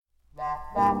Hello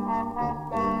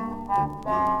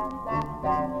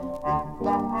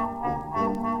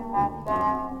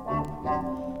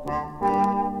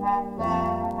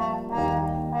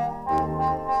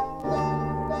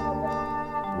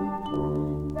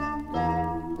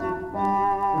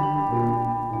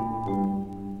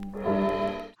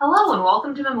and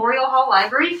welcome to Memorial Hall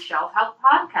Library's Shelf Help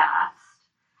Podcast.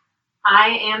 I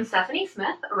am Stephanie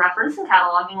Smith, a reference and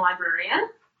cataloging librarian.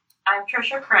 I'm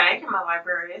Tricia Craig, I'm a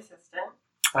library assistant.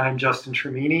 I'm Justin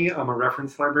Tremini, I'm a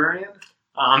reference librarian.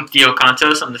 I'm Theo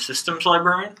Contos, I'm the systems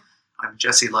librarian. I'm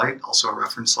Jesse Light, also a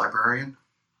reference librarian.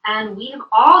 And we have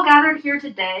all gathered here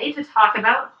today to talk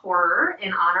about horror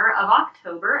in honor of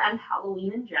October and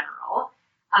Halloween in general.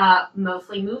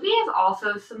 Mostly movies,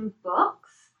 also some books.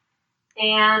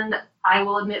 And I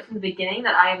will admit from the beginning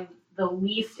that I'm the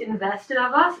least invested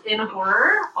of us in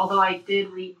horror, although I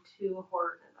did read 2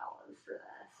 horror novellas for this.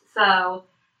 So,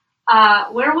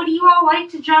 where would you all like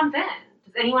to jump in?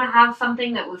 Does anyone have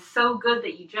something that was so good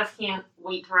that you just can't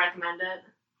wait to recommend it?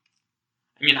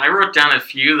 I mean, I wrote down a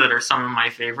few that are some of my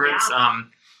favorites. Yeah.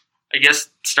 I guess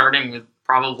starting with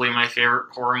probably my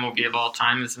favorite horror movie of all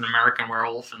time is An American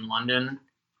Werewolf in London.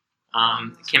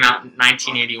 It came out in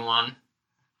 1981.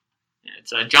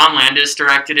 It's John Landis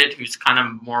directed it, who's kind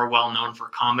of more well-known for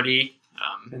comedy.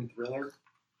 And Thriller.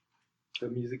 The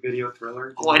music video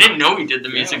Thriller. I didn't know he did the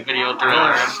music video Thriller.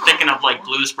 I was thinking of like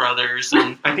Blues Brothers.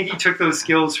 And I think he took those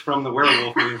skills from the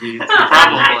werewolf movie. Probably.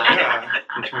 Yeah,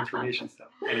 the transformation stuff.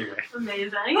 Anyway.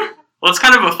 Amazing. Well, it's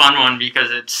kind of a fun one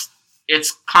because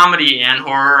it's comedy and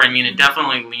horror. I mean, it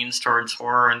definitely leans towards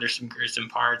horror, and there's some gruesome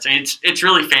parts. And it's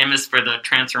really famous for the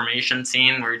transformation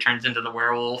scene where he turns into the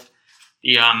werewolf.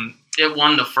 It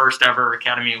won the first ever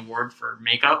Academy Award for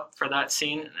makeup for that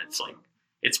scene, and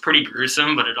it's pretty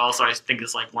gruesome, but it also, I think,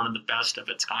 is like one of the best of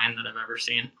its kind that I've ever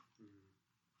seen.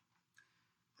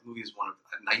 The movie is one of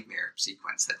a nightmare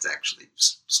sequence that's actually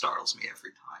startles me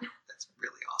every time. That's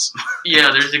really awesome.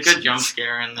 Yeah, there's a good jump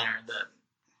scare in there that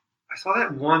I saw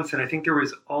that once, and I think there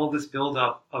was all this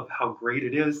build-up of how great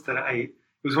it is that it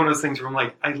was one of those things where I'm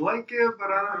like, I like it, but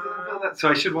I don't know that. So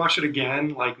I should watch it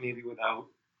again, like maybe without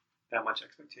that much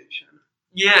expectation.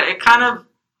 Yeah, it kind of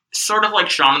sort of like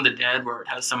Shaun of the Dead, where it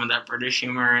has some of that British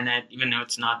humor in it, even though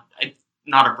it's not a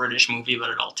British movie, but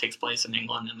it all takes place in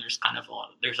England, and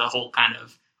there's a whole kind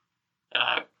of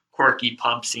quirky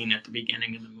pub scene at the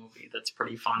beginning of the movie that's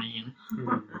pretty funny. And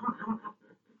I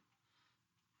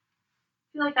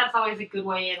feel like that's always a good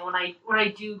way in when I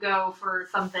do go for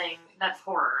something that's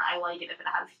horror. I like it if it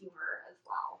has humor as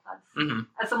well. That's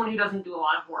as someone who doesn't do a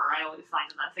lot of horror, I always find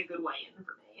that that's a good way in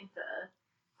for me to.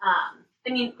 I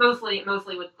mean, mostly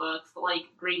with books, but like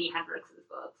Grady Hendrix's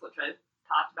books, which I've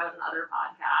talked about in other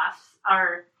podcasts,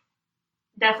 are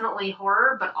definitely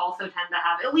horror, but also tend to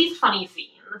have at least funny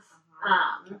scenes.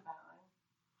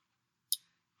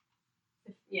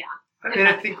 Yeah. And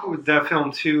I think with that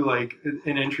film, too, like,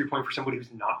 an entry point for somebody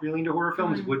who's not really into horror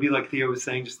films would be, like Theo was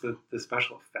saying, just the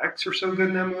special effects are so good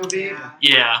in that movie.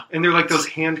 Yeah. And they're like those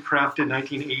handcrafted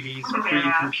 1980s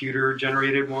pre-computer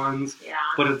generated ones. Yeah.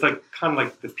 But it's like kind of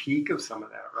like the peak of some of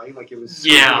that, right? Like it was so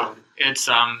good. It's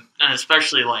and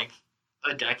especially like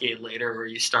a decade later where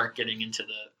you start getting into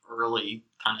the early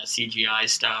kind of CGI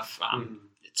stuff.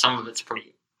 Some of it's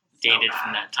pretty dated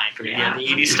from that time period. Yeah, the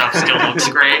 80s stuff still looks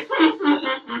great.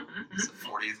 It's the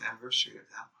 40th anniversary of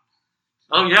that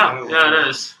one. Oh, yeah, it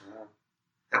is.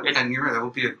 And you're right, that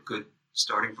would be a good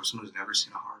starting for someone who's never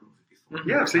seen a horror movie before.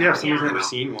 Yeah, so someone's never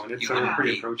seen one. It's a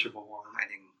pretty approachable one.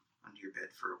 Hiding under your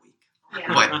bed for a week.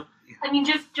 Yeah. But, I mean,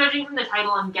 just judging from the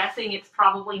title, I'm guessing it's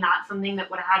probably not something that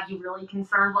would have you really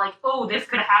concerned, like, oh, this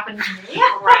could happen to me.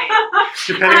 Right.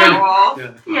 Depending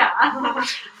on... Yeah.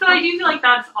 So I do feel like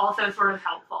that's also sort of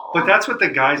helpful. But that's what the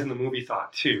guys in the movie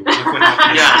thought, too.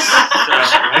 Yes.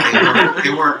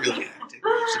 They weren't really acting. It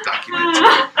was a documentary.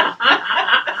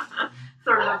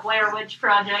 Sort of a Blair Witch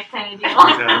Project kind of deal.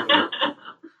 Exactly.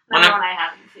 Another one I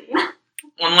haven't seen.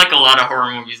 Unlike a lot of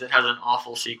horror movies, it has an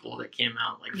awful sequel that came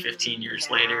out like 15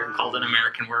 years later called An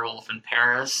American Werewolf in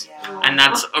Paris. Yeah. And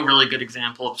that's a really good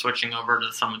example of switching over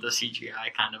to some of the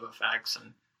CGI kind of effects.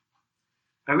 And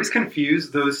I always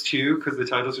confused those two because the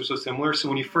titles are so similar. So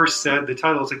when you first said the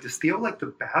title, I was like, does Theo like the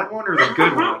bad one or the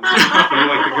good one? Or you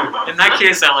like the good one? in that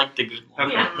case, I like the good one.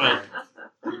 Okay. Yeah. But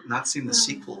I've not seen the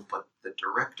sequel, but the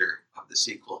director of the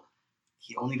sequel,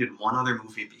 he only did one other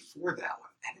movie before that one.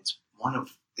 And it's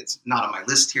not on my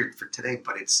list here for today,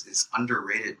 but it's this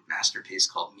underrated masterpiece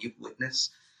called Mute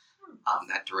Witness.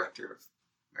 That director of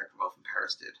American Werewolf in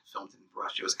Paris filmed in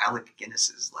Russia. It was Alec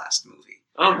Guinness's last movie.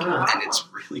 oh, cool. And it's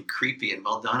really creepy and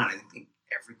well done, and I think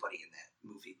everybody in that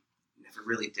movie never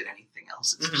really did anything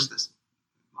else. It's just this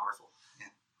marvel. Yeah.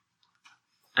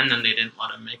 And then they didn't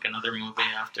let him make another movie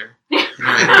after. You're done.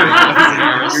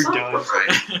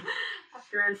 Right.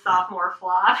 After his sophomore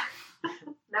flop.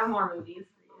 No more movies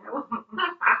for you.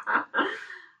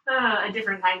 A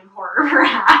different kind of horror,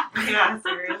 perhaps. Yeah,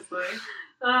 seriously.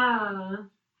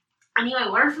 Anyway,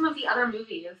 what are some of the other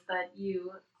movies that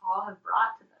you all have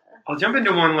brought to I'll jump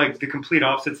into one like the complete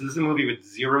opposites. This is a movie with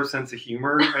zero sense of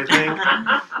humor, I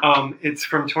think. It's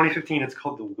from 2015. It's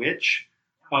called The Witch.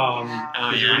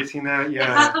 Have you already seen that?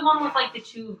 Yeah. Is that the one with like the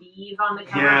two V's on the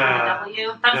cover Yeah. and a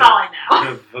W? That's all I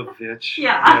know. The Witch.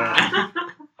 Yeah.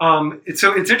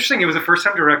 So it's interesting. It was a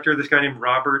first-time director, this guy named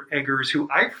Robert Eggers, who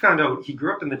I found out he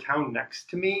grew up in the town next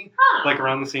to me, like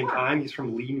around the same time. He's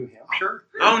from Lee, New Hampshire.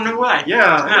 Oh, no way.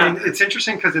 Yeah, and it's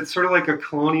interesting because it's sort of like a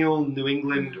colonial New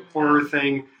England horror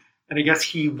thing. And I guess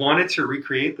he wanted to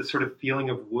recreate the sort of feeling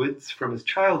of woods from his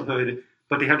childhood,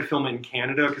 but they had to film it in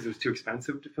Canada because it was too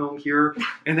expensive to film here.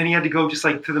 And then he had to go just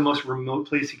like to the most remote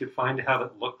place he could find to have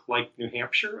it look like New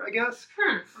Hampshire, I guess.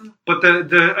 But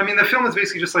the film is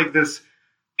basically just like this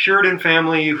Puritan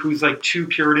family who's like too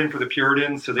Puritan for the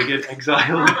Puritans, so they get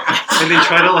exiled and they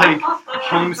try to like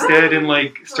homestead and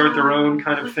like start their own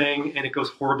kind of thing, and it goes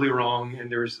horribly wrong, and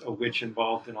there's a witch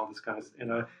involved and all this kind of, and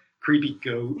a creepy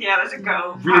goat. Yeah, there's a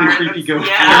goat. Really creepy goat.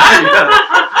 Yeah.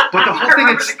 Yeah. But the whole thing,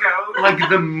 I it's remember the goat. like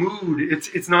the mood.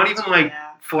 It's not even like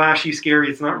Yeah. flashy, scary.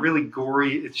 It's not really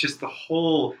gory. It's just the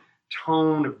whole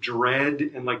tone of dread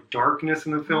and like darkness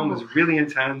in the film is really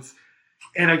intense.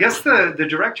 And I guess the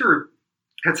director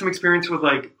had some experience with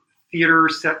like theater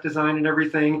set design and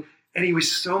everything, and he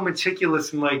was so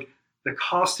meticulous, and like the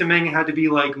costuming had to be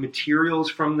like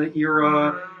materials from the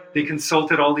era. They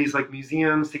consulted all these like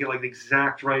museums to get like the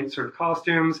exact right sort of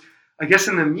costumes. I guess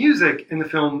in the music in the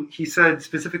film, he said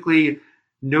specifically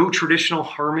no traditional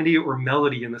harmony or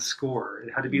melody in the score.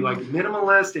 It had to be like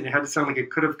minimalist, and it had to sound like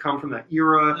it could have come from that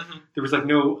era. There was like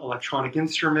no electronic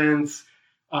instruments.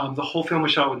 The whole film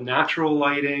was shot with natural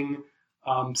lighting.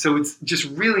 So it's just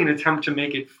really an attempt to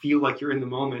make it feel like you're in the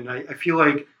moment. I feel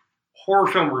like horror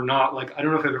film or not, like I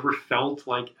don't know if I've ever felt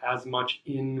like as much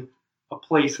in a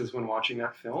place as when watching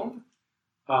that film.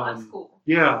 That's cool.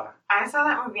 Yeah. I saw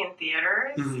that movie in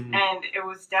theaters, and it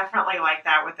was definitely like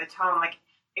that with the tone. Like,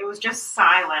 it was just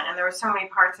silent, and there were so many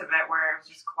parts of it where it was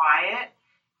just quiet.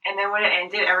 And then when it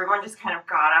ended, everyone just kind of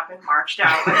got up and marched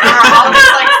out. Like, they were all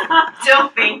just like still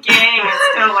thinking and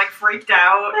still like freaked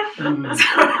out. So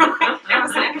it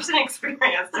was an interesting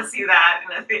experience to see that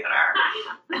in a theater.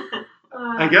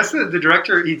 I guess the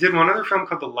director, he did one other film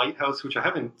called The Lighthouse, which I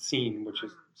haven't seen, which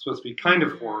is supposed to be kind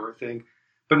of horror thing.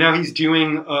 But now he's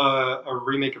doing a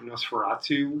remake of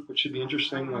Nosferatu, which should be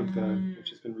interesting, which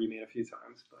has been remade a few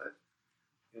times. But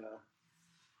yeah.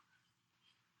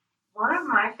 One of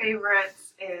my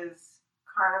favorites is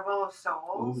Carnival of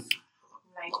Souls, Ooh.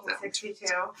 1962.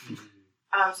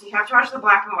 So you have to watch the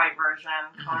black and white version.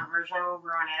 Color version will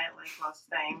ruin it, like most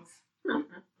things.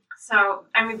 So,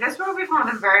 I mean, this movie from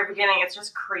the very beginning, it's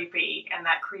just creepy, and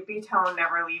that creepy tone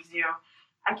never leaves you.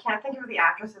 I can't think of the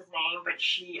actress's name, but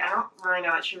I don't really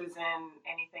know that she was in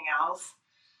anything else.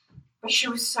 But she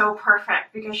was so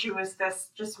perfect, because she was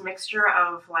this just mixture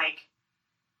of, like,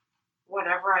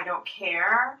 whatever, I don't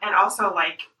care, and also,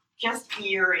 like, just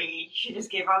eerie. She just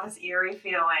gave out this eerie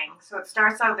feeling. So it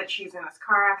starts out that she's in this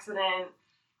car accident,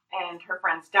 and her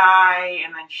friends die,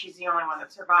 and then she's the only one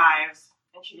that survives,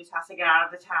 and she just has to get out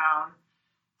of the town.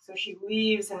 So she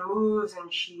leaves and moves,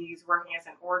 and she's working as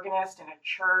an organist in a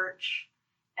church.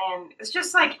 And it's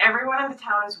just like everyone in the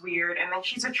town is weird, and then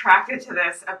she's attracted to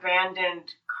this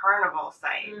abandoned carnival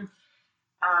site.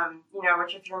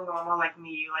 Which if you're normal like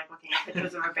me, you like looking at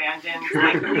pictures of abandoned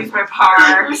like amusement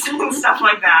parks and stuff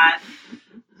like that.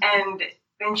 And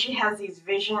then she has these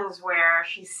visions where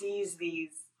she sees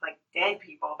these like dead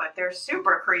people, but they're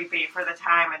super creepy for the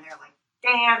time, and they're like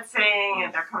dancing,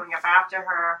 and they're coming up after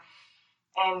her.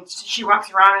 And she walks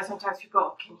around, and sometimes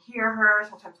people can hear her,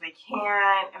 sometimes they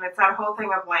can't. And it's that whole thing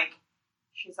of like,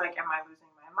 she's like, am I losing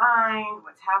my mind?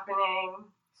 What's happening?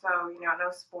 So,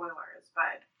 no spoilers,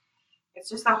 but it's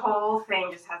just the whole thing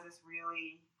just has this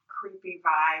really creepy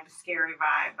vibe, scary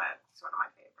vibe, but it's one of my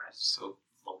favorites. So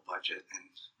low budget and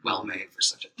well made for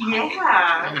such a tiny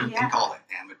Yeah, budget. I think all the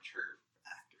amateur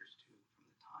actors too from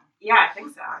the time. Yeah, I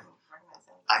think so.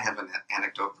 I have an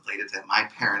anecdote related to that. My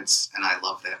parents, and I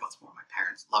love that, what's more, my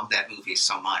parents loved that movie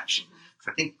so much.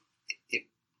 So I think it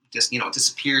just,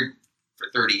 disappeared for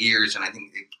 30 years, and I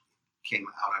think it came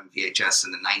out on VHS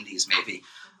in the 90s maybe.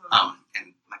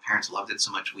 And my parents loved it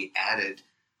so much, we added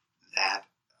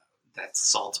that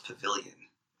Salt Pavilion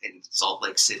in Salt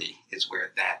Lake City is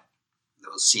where that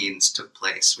those scenes took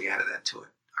place. We added that to our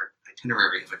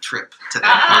itinerary of a trip to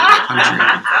that part of the country.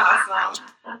 That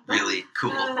was really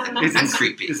cool and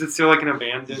creepy. Is it still like an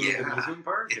abandoned Yeah. amusement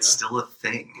park? It's still a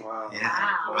thing. Wow. Yeah.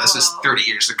 Wow. Well, this is 30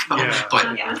 years ago, Yeah.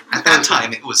 but Yeah. at that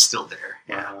time it was still there.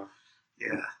 Yeah. Wow.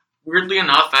 Yeah. Weirdly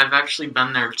enough, I've actually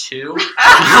been there too.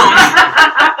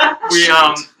 We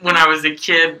when I was a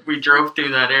kid, we drove through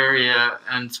that area,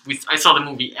 and I saw the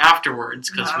movie afterwards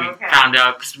because we found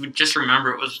out, because we just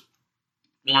remember it was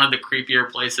one of the creepier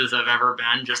places I've ever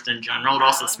been, just in general. It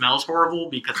also smells horrible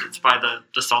because it's by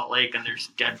the Salt Lake and there's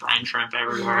dead brine shrimp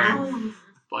everywhere.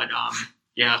 But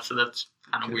yeah, so that's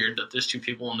kind of weird that there's two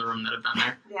people in the room that have been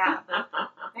there. Yeah.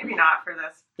 Maybe not for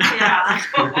this. Yeah.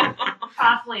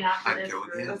 Possibly not for I'd this go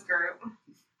with group. you. This group.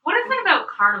 What is it about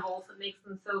carnivals that makes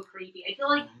them so creepy? I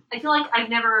feel like I've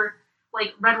never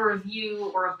like read a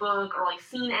review or a book or like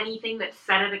seen anything that's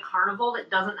set at a carnival that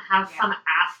doesn't have some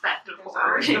aspect of There's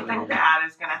horror. always something bad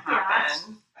is going to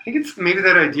happen. I think it's maybe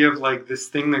that idea of like this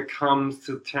thing that comes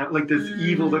to town, like this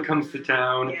evil that comes to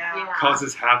town, Yeah.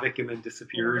 causes havoc and then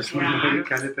disappears one Yeah. night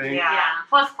kind of thing. Yeah. Yeah.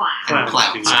 Plus clowns. And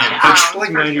clowns. too. Yeah. That's Clowns, like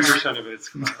for 90% of it's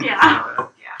clowns. Yeah.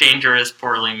 Dangerous,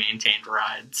 poorly maintained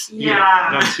rides. Yeah.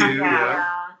 That too, Yeah.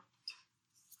 yeah.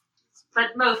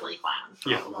 But mostly clowns.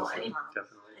 Yeah, Probably. mostly, I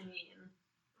definitely. mean,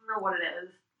 I don't know what it is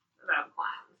about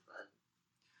clowns,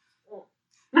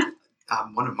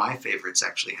 but One of my favorites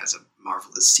actually has a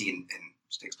marvelous scene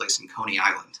which takes place in Coney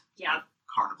Island. yeah.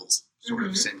 Carnivals, sort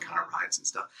of same kind of rides and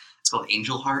stuff. It's called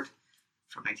Angel Heart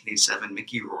from 1987.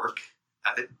 Mickey Rourke.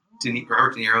 Robert De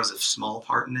Niro has a small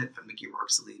part in it, but Mickey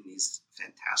Rourke's the lead, and he's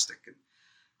fantastic. And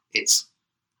it's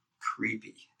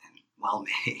creepy and well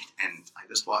made. And I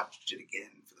just watched it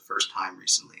again for the first time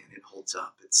recently, and it holds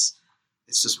up. It's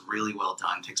just really well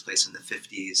done. It takes place in the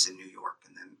 50s in New York,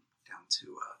 and then down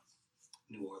to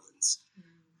New Orleans,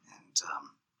 and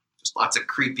just lots of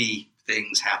creepy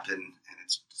things happen, and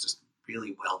it's just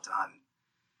really well done.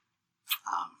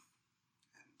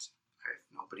 And if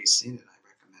nobody's seen it, I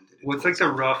recommend it. What's like the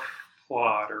rough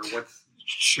plot, or what's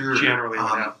Sure. generally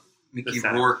what happens? Mickey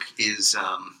setup. Rourke is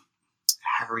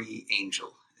Harry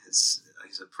Angel. He's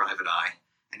a private eye,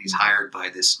 and he's hired by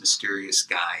this mysterious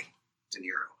guy, De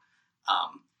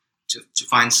Niro, to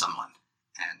find someone.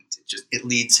 And it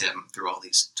leads him through all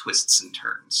these twists and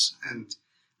turns, and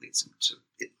leads him to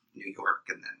New York,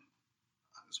 and then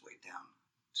on his way down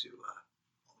to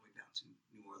all the way down to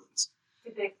New Orleans.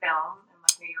 Did they film in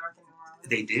like New York and New Orleans?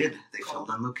 They did. They Cool. filmed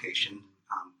on location.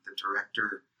 The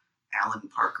director, Alan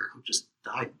Parker, who just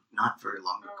died not very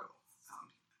long ago.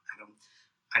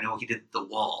 I know he did The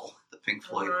Wall, the Pink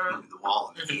Floyd movie The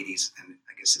Wall in the 80s, and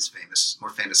I guess his more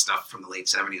famous stuff from the late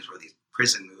 70s were these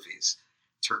prison movies.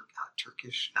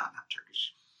 Turkish? No, not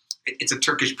Turkish. It's a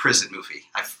Turkish prison movie.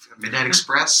 Midnight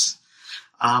Express.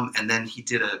 And then he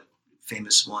did a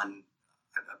famous one,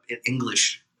 an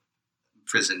English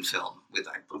prison film with,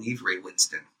 I believe, Ray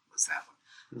Winston was that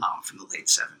one, from the late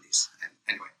 70s. And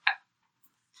anyway,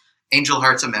 Angel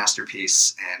Heart's a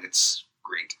masterpiece, and it's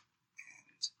great.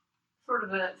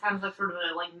 Sounds like sort of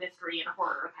a like mystery and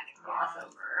horror kind of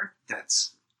crossover.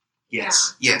 That's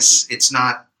yes. It's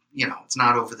not it's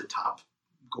not over the top,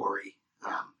 gory.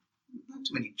 Not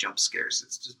too many jump scares.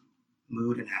 It's just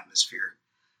mood and atmosphere.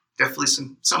 Definitely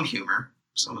some humor.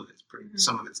 Some of it's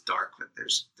some of it's dark, but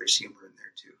there's humor in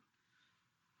there too.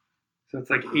 So it's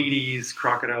like 80s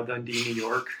Crocodile Dundee, New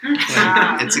York.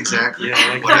 It's exactly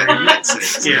like what I would say.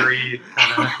 Scary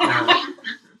kind of.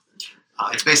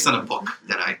 It's based on a book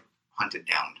that I hunted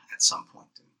down at some point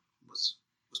and was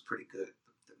pretty good.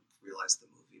 But realized the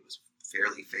movie was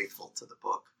fairly faithful to the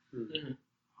book. It's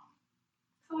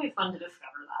always fun to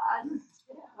discover that.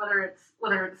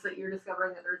 Whether it's that you're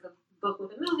discovering that there's a book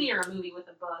with a movie or a movie with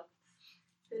a book.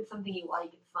 If it's something you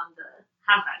like, it's fun to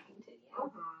have that continue.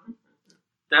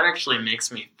 That actually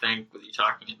makes me think, with you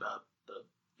talking about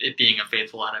it being a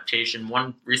faithful adaptation.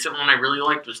 One recent one I really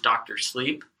liked was Dr.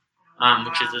 Sleep,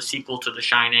 which is a sequel to The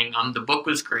Shining. The book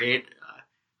was great.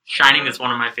 Shining is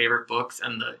one of my favorite books,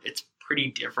 and it's pretty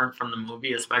different from the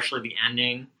movie, especially the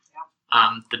ending.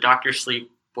 The Dr. Sleep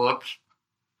book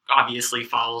obviously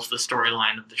follows the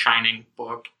storyline of the Shining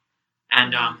book,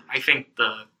 and I think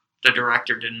the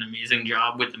director did an amazing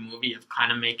job with the movie of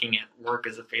kind of making it work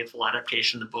as a faithful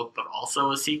adaptation of the book, but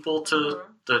also a sequel to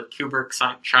the Kubrick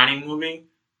Shining movie.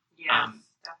 Yes,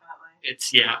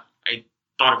 definitely. I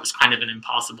thought it was kind of an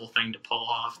impossible thing to pull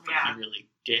off, but he really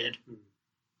did.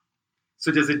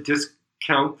 So does it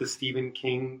discount the Stephen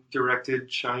King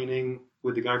directed Shining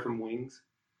with the guy from Wings?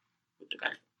 With the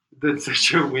guy. The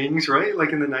show Wings, right?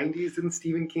 Like in the 90s, didn't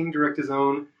Stephen King direct his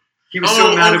own? He was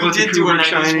so mad about the Kubrick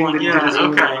Shining that he did his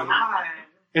own one.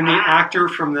 And the actor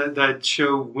from that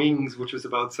show Wings, which was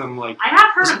about some like I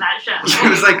have heard of that show. it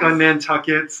was like on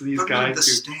Nantuckets. These From guys The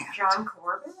who Stand. John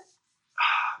Corbett?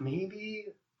 maybe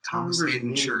Thomas Remember his Hayden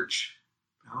name. Church.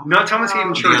 No? not Thomas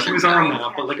Hayden Oh, Church. the He was other on guy.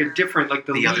 that, but like a different, like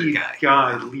the The other lead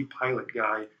guy. the lead pilot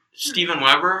guy. Steven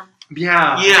Weber.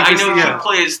 Yeah, Yeah, I think know it's- he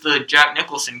plays the Jack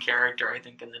Nicholson character. I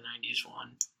think in the '90s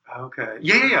one. Okay.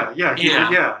 Yeah.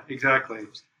 Yeah, exactly.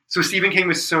 So Stephen King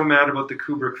was so mad about the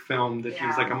Kubrick film that he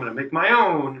was Yeah. like, I'm going to make my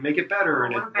own, make it better.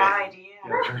 And What a it bad idea.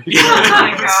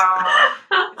 Yeah,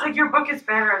 It's like your book is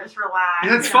better, just relax.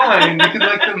 yeah, it's fine. You can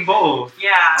like them both.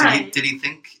 Yeah. Did he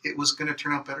think it was going to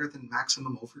turn out better than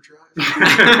Maximum Overdrive?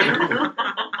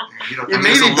 You know, It may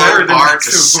there's be a better low than bar to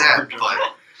Maximum set, Overdrive.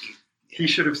 but He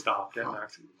should have stopped at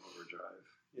Maximum Overdrive.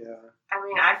 Yeah. I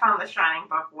mean, I found The Shining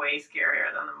book way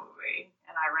scarier than the movie.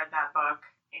 And I read that book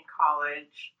in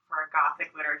college for a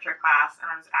Gothic literature class,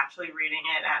 and I was actually reading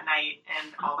it at night,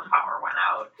 and all the power went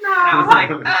out. And I was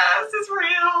like, this is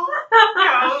real.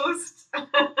 Ghost.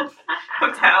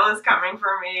 Hotel is coming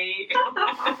for me.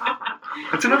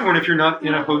 That's another one. If you're not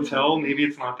in a hotel, maybe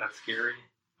it's not that scary.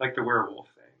 Like the werewolf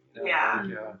thing. You know? Yeah.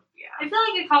 Like, yeah. I feel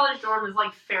like a college dorm is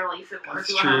like fairly similar That's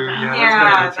to true, a hotel.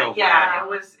 yeah. Yeah,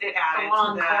 it added The to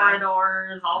long the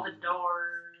corridors, all the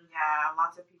doors. Yeah,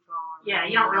 lots of people. Yeah,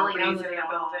 you don't really know Nobody's who in they the are.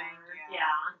 building. Yeah.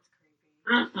 It's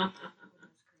creepy. It's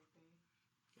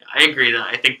creepy. I agree that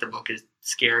I think the book is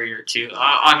scarier too.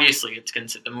 Obviously,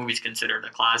 the movie's considered a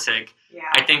classic. Yeah.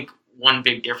 I think one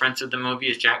big difference with the movie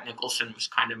is Jack Nicholson was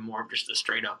kind of more of just a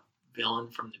straight up villain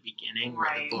from the beginning, where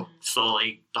Right. the book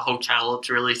the hotel, it's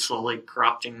really slowly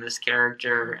corrupting this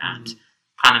character and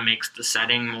kind of makes the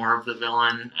setting more of the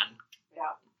villain. And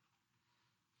Yeah.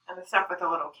 And the stuff with the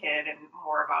little kid and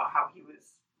more about how he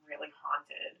was really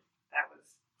haunted, that was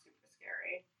super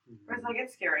scary. Whereas, like,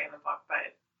 it's scary in the book,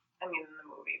 but, I mean, in the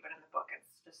movie, but in the book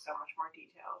it's just so much more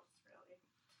detailed, really.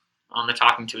 on the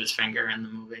talking to his finger in the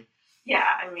movie. Yeah,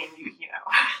 I mean, you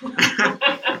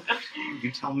know.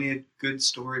 you tell me a good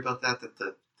story about that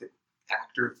the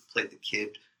actor who played the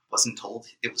kid wasn't told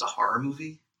it was a horror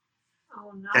movie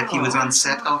Oh no. that he was on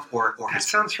set of, or That his,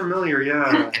 sounds familiar,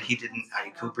 yeah. and he didn't.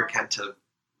 Kubrick had to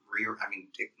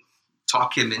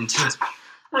talk him into,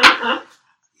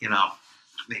 you know,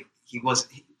 he was.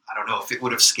 I don't know if it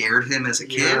would have scared him as a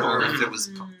kid, Yeah. or if it was,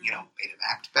 you know, made him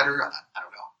act better. I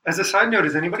don't know. As a side note,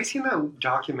 has anybody seen that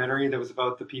documentary that was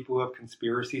about the people who have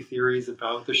conspiracy theories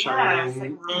about The Shining?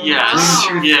 Like, Yes.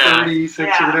 Room Yeah. 236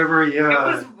 Yeah. or whatever, It yeah.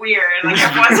 was weird. Like,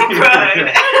 it wasn't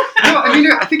good. No, I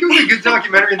mean, I think it was a good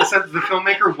documentary in the sense that the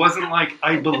filmmaker wasn't like,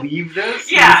 I believe this.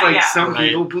 Yeah, It was like, yeah. some Right.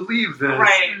 people believe this.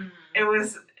 Right. It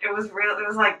was real. It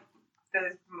was like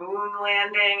the moon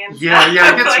landing and Yeah, stuff.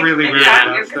 yeah, it gets Like, really weird, It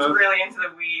that gets stuff. really into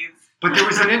the weeds. But there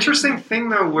was an interesting thing,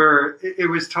 though, where it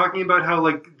was talking about how,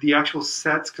 like, the actual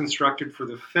sets constructed for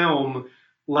the film,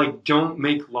 like, don't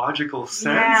make logical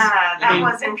sense. Yeah, that And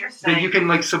was interesting. That you can,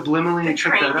 like, subliminally the pick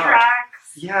train that up.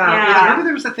 tracks. Yeah, I remember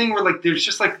there was a thing where, like, there's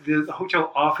just, like, the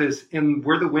hotel office and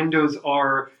where the windows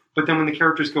are, but then when the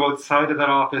characters go outside of that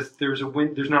office, there's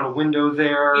not a window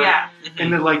there. Yeah.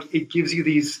 And then, like, it gives you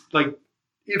these, like,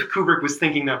 if Kubrick was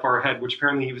thinking that far ahead, which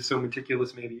apparently he was so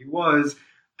meticulous, maybe he was,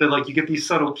 that, like, you get these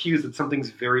subtle cues that something's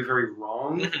very, very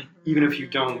wrong, even if you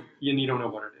don't know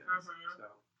what it is. So,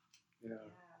 yeah.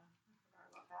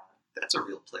 That's a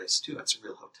real place too. That's a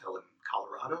real hotel in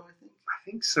Colorado, I think. I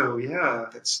think so, yeah.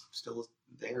 That's still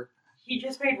there. He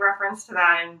just made reference to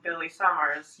that in Billy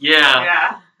Summers. Yeah.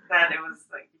 Yeah. That it was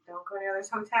like, don't go near this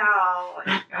hotel.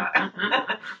 Like,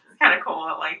 it's kind of cool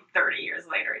that, like, 30 years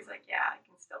later, he's like, yeah, I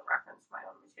can still reference my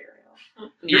own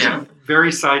material. Here's Yeah. a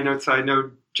very side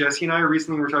note. Jesse and I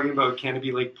recently were talking about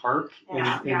Canopy Lake Park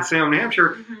in Salem, New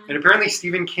Hampshire, and apparently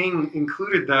Stephen King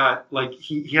included that. Like,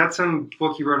 he had some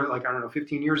book he wrote, like, I don't know,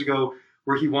 15 years ago,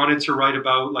 where he wanted to write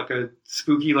about, like, a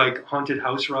spooky, like, haunted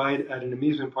house ride at an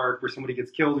amusement park where somebody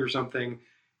gets killed or something,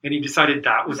 and he decided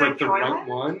that was, like, the right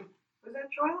one. Was that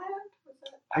Joyland?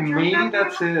 Maybe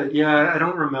that's it. Yeah, I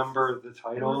don't remember the It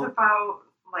title. was about,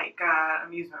 like,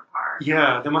 amusement park.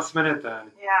 Yeah, that must have been it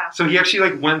then. Yeah. So he actually,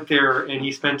 like, went there and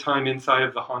he spent time inside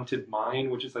of the haunted mine,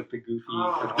 which is, like, the goofy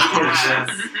kind of haunted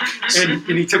yes. area.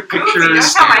 And he took Goofy, pictures.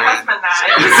 don't tell my husband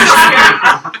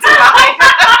that.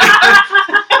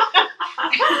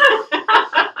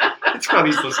 It's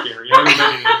probably still scary. I haven't been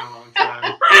in it in a long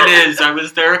time. It is. I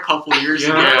was there a couple years Yeah.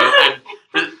 ago,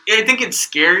 and I think it's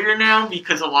scarier now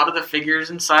because a lot of the figures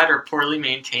inside are poorly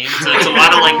maintained. So it's a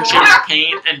lot of, like, chipped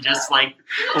paint and just, like,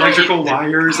 Electrical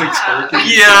wires, like, sparking.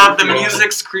 yeah, the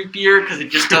music's creepier because it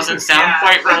just doesn't sound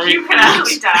quite Like, right. you could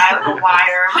actually die with a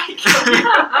wire. Like, You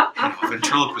know,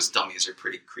 ventriloquist dummies are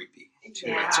pretty creepy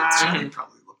too, right? So that's what they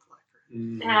probably look like.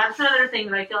 Yeah, that's another thing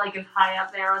that I feel like is high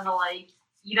up there on the like.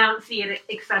 You don't see it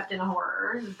except in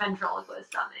horror. Ventriloquist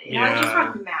dummy. Yeah, I just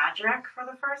watched Magic for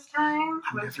the first time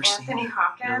with Anthony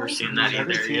Hopkins. Never seen that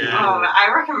either. seen Yeah. Oh,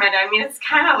 I recommend it. I mean, it's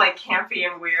kind of like campy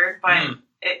and weird, but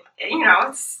it's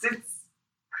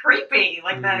creepy.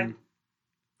 Like the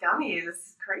dummy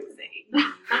is crazy.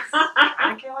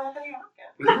 I kill Anthony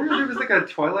Hopkins. There was like a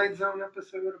Twilight Zone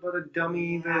episode about a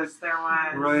dummy that Yes, there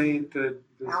was. right that was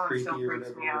That one creepy still or freaks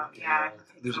whatever. me out. Yeah.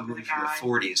 There's a movie from the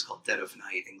 40s called Dead of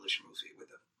Night, English movie with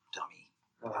a dummy.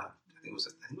 I think it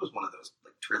was one of those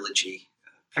like trilogy.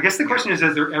 I guess the question is: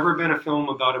 has there ever been a film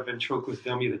about a ventriloquist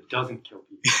dummy that doesn't kill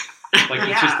people? Like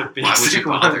it's just a basic Why would you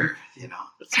one. bother? You know,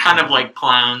 It's kind of like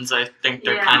clowns. I think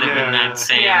they're kind of in Yeah. that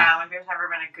same. Yeah, like there's never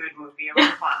been a good movie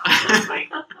about clowns. Like,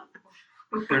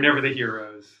 They're never the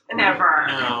heroes. never.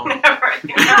 No. Never.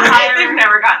 They've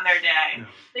never gotten their day. No.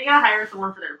 They gotta hire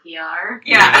someone for their PR.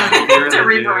 Yeah, Yeah, they really to do.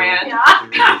 rebrand.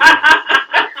 Yeah.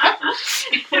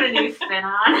 Put a new spin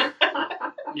on.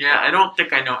 Yeah, I don't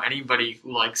think I know anybody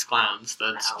who likes clowns.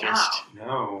 That's No. just.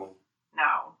 No,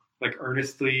 No. like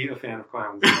earnestly a fan of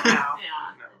clowns. No. Yeah.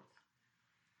 No.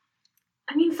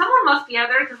 I mean, someone must be out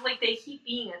there because like they keep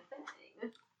being a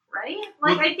thing, right?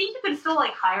 Like I think you could still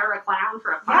like hire a clown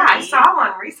for a Yeah, party. I saw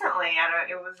one recently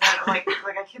it was at like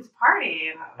a kid's party,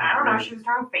 and I don't know, she was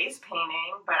doing face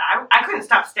painting, but I couldn't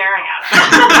stop staring at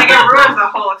her. Like it ruined the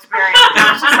whole experience. I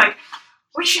was just like,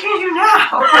 what's she gonna do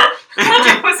now?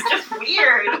 It was just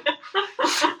weird.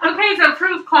 Okay, so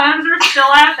proof clowns are still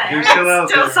out there. They're still out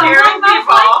Still there. Someone scaring must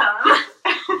people.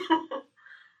 like them.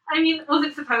 I mean, was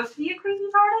it supposed to be a creepy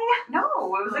party? No,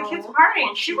 it was a kid's Oh. party,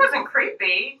 and she wasn't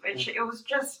creepy. It was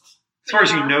just. As far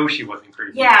as you know, she wasn't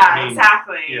creepy. Yeah, I mean,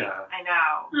 exactly. Yeah. I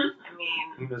know. I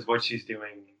mean, Who knows what she's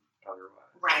doing otherwise?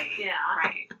 right. Yeah.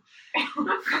 Right.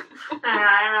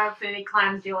 I don't know if any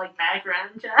clowns do like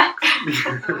background checks.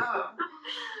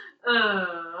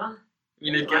 Oh. I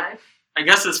mean, I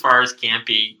guess as far as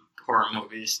campy horror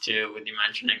movies too, with you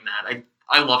mentioning that,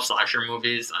 I love slasher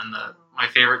movies, and my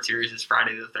favorite series is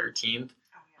Friday the 13th.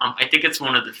 I think it's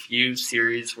one of the few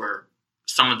series where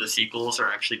some of the sequels are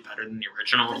actually better than the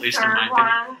original, at least in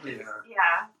my opinion. Yeah.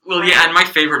 Well, yeah, and my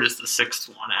favorite is the sixth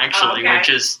one, actually, Okay. which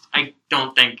is, I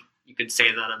don't think you could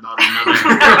say that about another.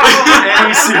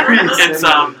 Any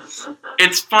series.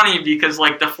 It's funny because,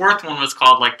 like, the fourth one was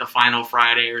called, like, The Final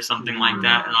Friday or something like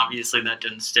that, and obviously that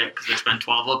didn't stick because there's been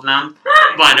 12 of them.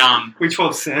 But, Wait,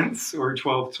 12 cents or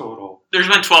 12 total? there's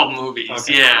been 12 movies,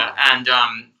 Okay. yeah, and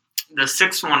the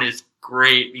sixth one is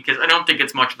great because I don't think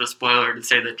it's much of a spoiler to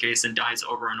say that Jason dies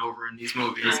over and over in these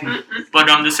movies. But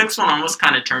the sixth one almost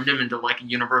kind of turned him into like a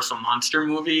Universal monster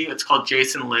movie. It's called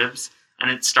Jason Lives, and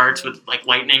it starts with like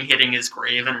lightning hitting his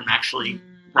grave and him actually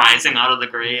rising out of the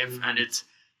grave, and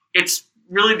it's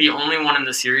really the only one in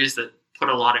the series that put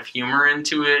a lot of humor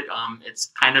into it.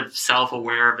 It's kind of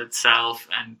self-aware of itself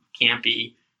and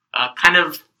campy.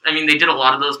 I mean, they did a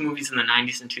lot of those movies in the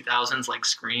 90s and 2000s, like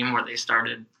Scream, where they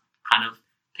started kind of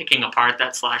picking apart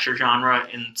that slasher genre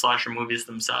in slasher movies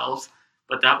themselves.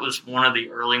 But that was one of the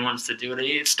early ones to do it.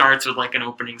 It starts with like an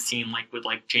opening scene, like with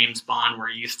like James Bond, where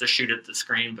he used to shoot at the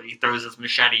screen, but he throws his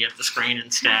machete at the screen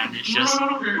instead. And it's just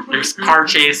there's car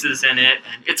chases in it,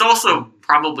 and it's also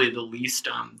probably the least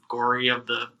gory of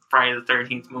the Friday the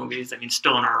 13th movies. I mean,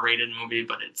 still an R-rated movie,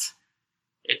 but it's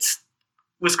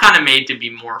was kind of made to be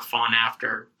more fun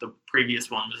after the previous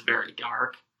one was very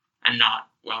dark and not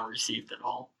well received at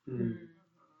all.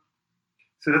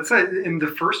 So that's and the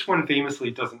first one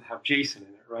famously doesn't have Jason in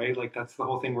it, right? Like that's the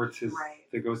whole thing where it's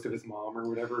the ghost of his mom or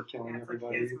whatever killing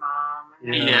everybody. Like his mom.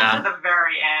 And Yeah. At the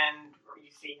very end, where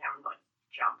you see him like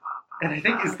jump up. And I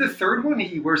think is the third one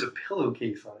he wears a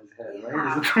pillowcase on his head, right?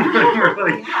 Yeah. Is it the one where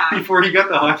like Yeah. before he got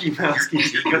the hockey mask,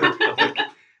 he got a pillowcase?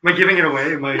 Am I giving it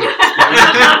away? Am I?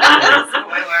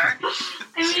 Spoiler.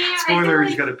 I mean, Spoiler: I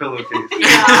he's feel got a pillowcase.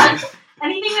 Yeah.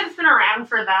 Anything that's been around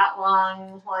for that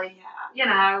long, like, you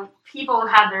know, people have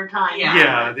had their time.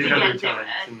 Yeah, they've to had get their to time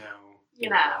it, to know. you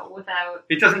know, without.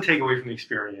 It doesn't take away from the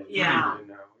experience. Yeah. You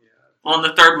know, Well, and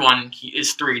the third one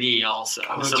is 3D also,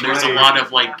 Oh, so that's there's a right. lot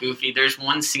of like Yeah. goofy. There's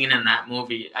one scene in that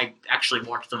movie, I actually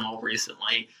watched them all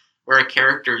recently, where a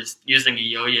character is using a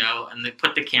yo-yo and they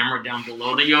put the camera down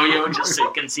below the yo-yo just so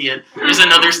you can see it. There's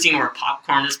another scene where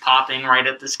popcorn is popping right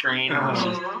at the screen. Oh. which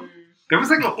is- There was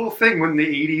like a whole thing when the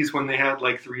 80s when they had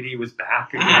like 3D was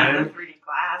back The again. 3D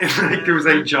glass. And like there was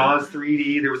like Jaws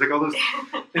 3D, there was like all those,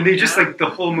 and they just like the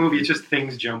whole movie, it's just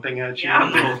things jumping at you Yeah.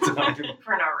 the whole time.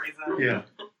 For no reason. Yeah.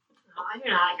 No, I do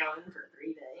not go in for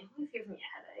 3D. It gives me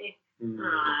a headache. I don't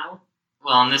know.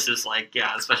 Well, and this is like,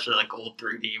 yeah, especially like old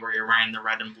 3D where you're wearing the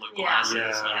red and blue Yeah. glasses.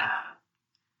 Yeah. so Yeah.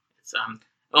 it's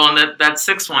Well, and that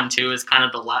sixth one too is kind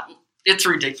of it's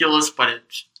ridiculous, but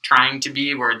it's trying to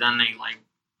be. Where then they like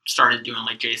started doing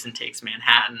like Jason Takes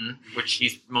Manhattan, which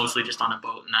he's mostly just on a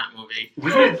boat in that movie.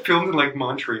 Wasn't it filmed in like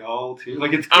Montreal too?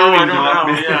 Like it's Oh, clearly I don't not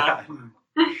know, Manhattan.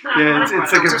 Yeah,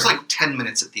 it's like There's like 10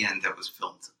 minutes at the end that was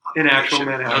filmed on in actual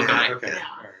location. Manhattan. Okay. Okay. Yeah.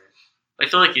 All right. I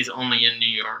feel like he's only in New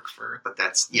York for. But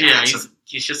that's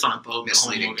He's just on a boat the whole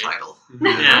misleading movie. title.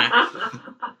 Yeah,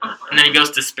 and then he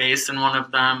goes to space in one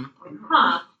of them.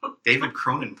 Huh. David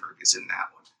Cronenberg is in that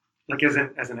one. Like as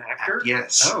an actor?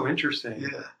 Yes. Oh, interesting. Yeah.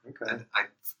 Okay. And I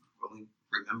only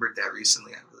remembered that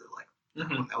recently. I really liked that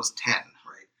Mhm. one. That was 10,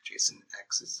 right? Jason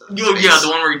X is. Oh yeah, the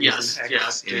one where Jason X.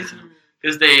 yes, Yeah. Jason.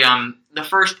 Because they the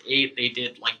first 8 they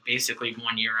did like basically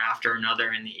one year after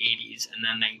another in the 80s, and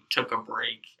then they took a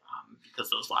break because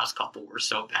those last couple were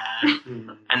so bad,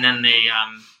 Hmm. and then they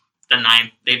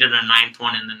they did a 9th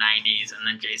one in the 90s, and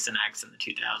then Jason X in the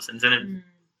 2000s, and it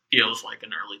feels like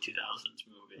an early 2000s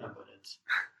movie, but it's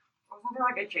Wasn't there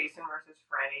like a Jason versus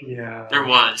Freddy? Yeah. there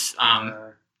was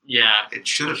yeah. It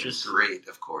should have Which been is- great,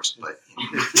 of course, but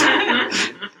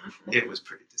it was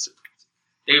pretty disappointing.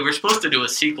 They were supposed to do a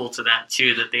sequel to that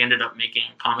too. That they ended up making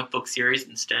a comic book series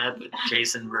instead with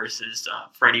Jason versus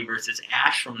Freddy versus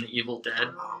Ash from the Evil Dead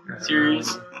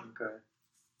series. Okay.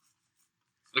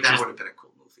 Which That is would have been a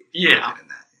cool movie. Yeah. In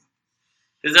that.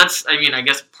 because that's I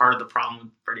guess part of the problem with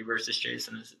Freddy versus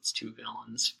Jason is it's two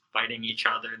villains fighting each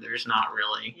other. There's not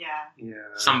really Yeah. Yeah.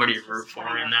 somebody to root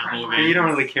for in that Yeah, movie. you don't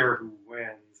really care who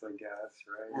wins, I guess,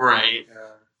 right? Right. Yeah.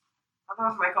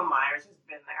 Although if Michael Myers has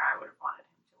been there, I would have wanted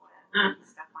him to win.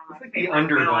 He's definitely my It's like the favorite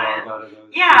underdog villain. out of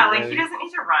those. Yeah, two, like right? he doesn't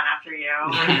need to run after you.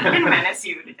 He can menace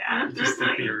you to death. He just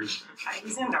Like, appears.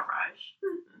 he's in no rush.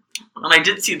 And I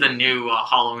did see the new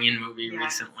Halloween movie Yeah,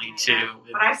 recently I've seen it, too.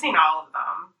 with- But I've seen all of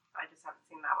them. I just haven't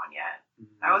seen that one yet.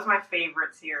 That was my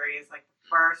favorite series. Like the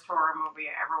first horror movie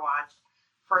I ever watched.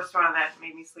 First one that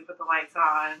made me sleep with the lights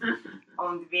on.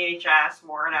 Owned the VHS,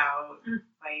 wore it out.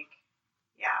 Like,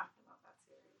 yeah, I love that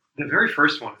series. The very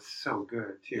first one is so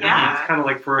good too. Yeah. It's kind of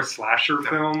like for a slasher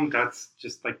film. That's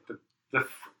just like the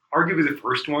arguably the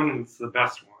first one, and it's the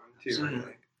best one too. I Mhm.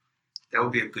 think. That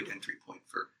would be a good entry point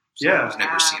for Yeah. someone who's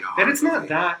never seen a horror And it's not movie.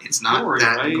 that. It's not gory,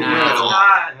 that right? gory No. at It's all.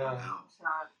 not. Yeah. No. It's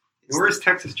not. It's Where's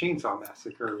Texas Chainsaw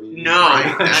Massacre? No, Right,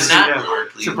 and that's that-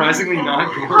 hardly- surprisingly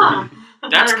not gory. Huh.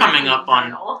 That's coming up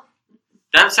on. Title.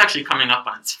 That's actually coming up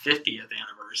on its 50th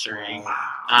anniversary.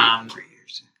 Wow. 3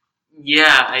 years.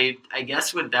 Yeah, I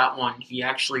guess with that one, he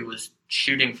actually was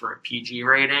shooting for a PG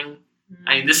rating.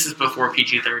 This is before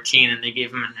PG-13, and they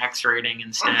gave him an X rating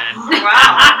instead.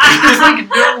 Wow. There's like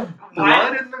no What?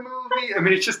 blood in the movie. I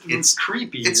mean, it's just It's-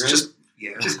 creepy. It's right? just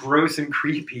just gross and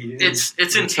creepy. It's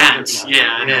It's intense. not-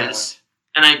 Yeah, it yeah. is.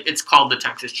 And it's called the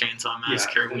Texas Chainsaw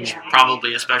Massacre, Yeah. which Yeah.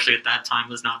 probably, especially at that time,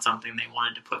 was not something they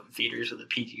wanted to put in theaters with a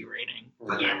PG rating.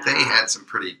 But Yeah. they had some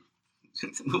pretty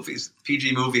movies,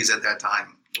 PG movies at that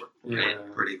time were Yeah.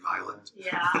 pretty violent.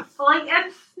 Yeah, but like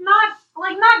it's not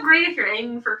great if you're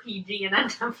aiming for PG and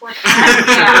end up like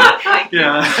that. Yeah. Like,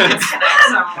 Yeah. disconnect It's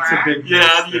a somewhere. big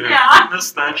Yeah, miss you, there. Yeah. you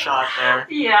missed that shot there.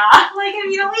 Yeah, like I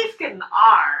mean, at least get an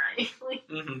R. Right? Like,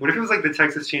 Mhm. What if it was like the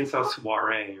Texas Chainsaw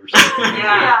Soiree or something?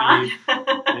 Yeah.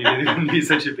 Maybe it wouldn't be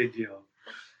such a big deal.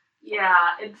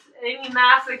 yeah, it's I mean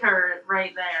massacre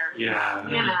right there. Yeah.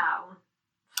 you know.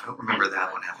 I don't remember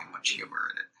that one having much humor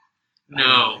in it.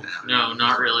 No,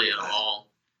 not really at all.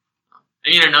 I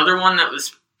mean, another one that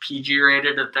was PG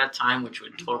rated at that time, which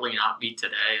would totally not be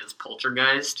today, is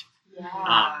Poltergeist.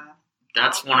 Yeah.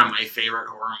 That's one of my favorite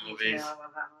horror Me too, movies. I love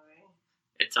that movie.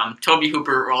 It's Toby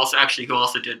Hooper, who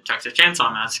also did Texas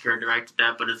Chainsaw Massacre, directed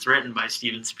that, but it's written by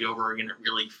Steven Spielberg, and it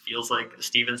really feels like a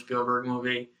Steven Spielberg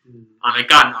movie. It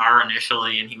got an R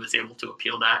initially, and he was able to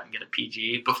appeal that and get a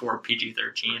PG before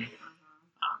PG-13,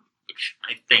 which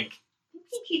I think.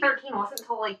 PG-13 wasn't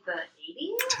until like the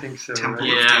 80s. I think so. Temple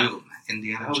right? Yeah. of Doom,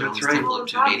 Indiana Oh, Jones, that's right. Temple of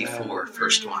Doom, Oh, 84,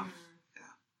 first one.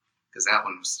 Because that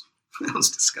one was that was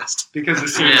disgusting. Because the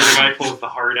scene where the guy pulls the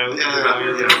heart out.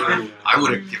 Yeah. I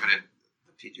would have given it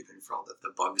the PG thing for all the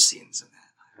bug scenes in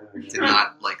that. I did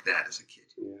not like that as a kid.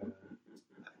 Yeah.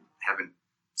 Haven't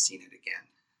seen it again.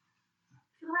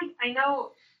 Like I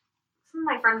know some of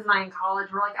my friends and I in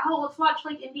college were like, "Oh, let's watch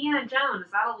like Indiana Jones.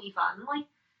 That'll be fun." Like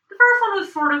the first one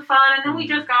was sort of fun, and then we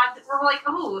just we're like,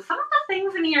 "Oh, some of the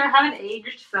things in here haven't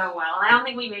aged so well." And I don't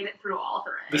think we made it through all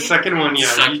three. The second one,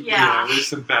 Yeah. Yeah. there's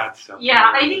some bad stuff.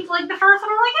 Yeah, there. I think like the first one,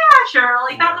 we're like, "Yeah, sure."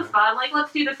 Like that was Yeah. fun. Like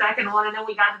let's do the second one, and then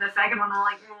we got to the second one, we're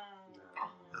like, "We're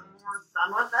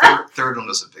done with that." Third one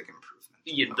was a big improvement.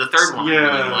 Yeah, the third one, Yeah.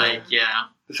 I really like, yeah.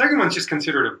 The second one's just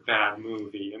considered a bad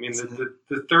movie. I mean,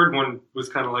 the third one was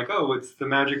kind of like, oh, it's the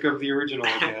magic of the original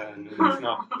again, and it's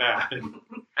not bad.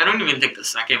 I don't even think the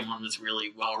second one was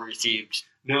really well received.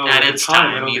 No, at the its time,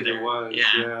 time I don't either. think it was. Yeah.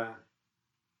 Yeah.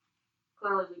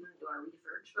 Clearly, we didn't do our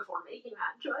research before making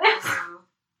that choice.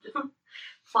 Just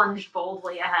plunged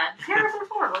boldly ahead. Harrison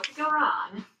Ford, what could go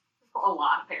wrong? A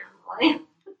lot, apparently.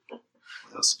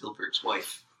 That was Spielberg's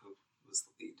wife who was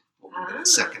the lead woman in the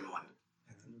second one.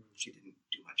 And she didn't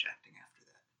do much acting after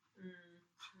that.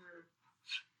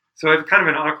 So I have kind of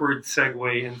an awkward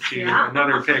segue into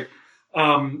another pick.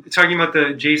 Talking about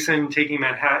the Jason Taking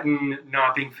Manhattan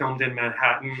not being filmed in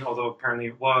Manhattan, although apparently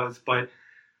it was, but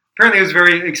apparently it was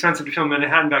very expensive to film in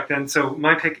Manhattan back then. So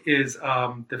my pick is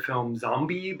the film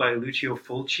Zombie by Lucio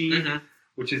Fulci,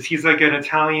 which is, he's like an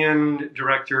Italian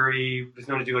director. He was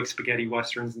known to do like spaghetti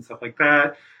westerns and stuff like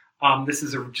that. This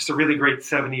is just a really great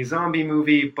 70s zombie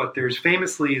movie, but there's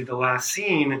famously the last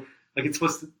scene, like it's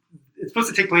supposed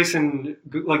to take place in,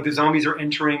 like the zombies are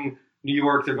entering New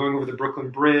York, they're going over the Brooklyn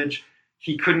Bridge.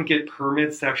 He couldn't get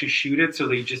permits to actually shoot it, so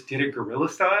they just did it guerrilla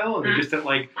style, and they just at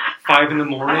like 5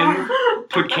 a.m.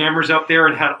 put cameras up there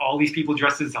and had all these people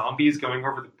dressed as zombies going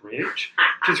over the bridge,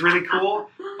 which is really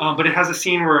cool. But it has a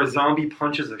scene where a zombie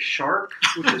punches a shark,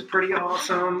 which is pretty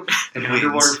awesome. Like an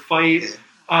underwater fight.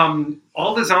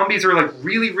 All the zombies are like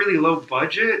really, really low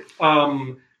budget.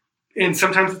 And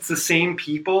sometimes it's the same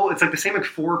people. It's like the same like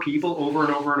 4 people over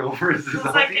and over and over as the zombies.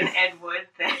 It's like an Ed Wood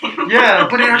thing. Yeah,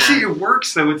 but it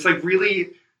works though. It's like really,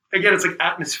 again, it's like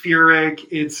atmospheric.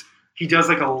 He does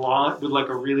like a lot with like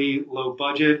a really low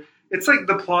budget. It's like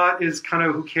the plot is kind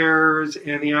of who cares,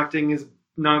 and the acting is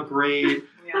not great,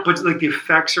 but like the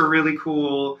effects are really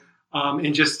cool,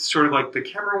 and just sort of like the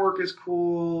camera work is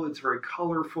cool. It's very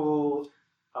colorful.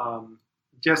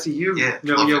 Jesse,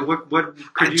 what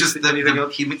could you anything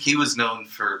else? He was known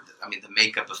for, I mean, the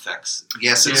makeup effects.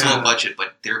 Yes, it's low budget,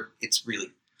 but it's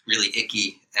really, really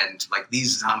icky, and like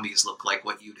these zombies look like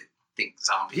what you'd think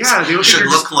zombies should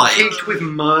look like. Caked with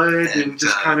mud and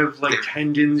just kind of like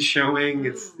tendons showing.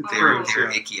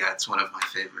 They're icky. It's one of my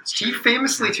favorites. He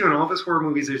famously, too, in all of his horror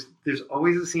movies, there's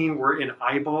always a scene where an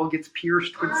eyeball gets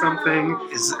pierced with something.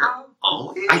 Is there?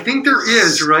 Always? I think there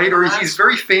is, right? Or he's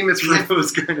very famous for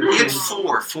those kind of things. He had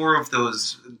four of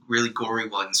those really gory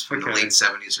ones from the late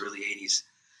 70s, early 80s.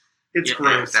 It's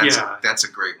gross, That's a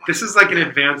great one. This is like an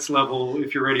advanced level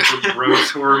if you're ready for gross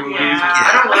horror movies.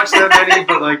 I don't watch that many,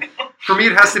 but like for me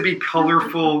it has to be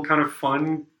colorful, kind of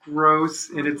fun, gross,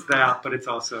 and it's that, but it's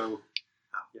also...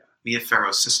 Mia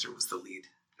Farrow's sister was the lead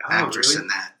actress in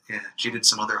that. Yeah, she did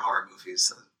some other horror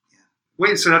movies.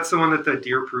 Wait, so that's the one that the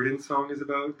Dear Prudence song is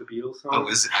about? The Beatles song? Oh,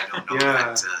 is it? I don't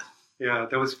know. Yeah,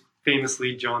 that was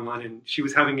famously John Lennon. She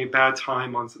was having a bad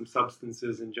time on some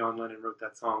substances, and John Lennon wrote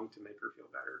that song to make her feel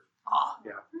better. Oh.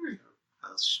 Yeah.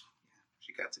 Well,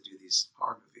 she got to do these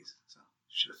horror movies, so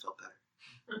she should have felt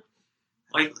better.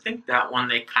 I think that one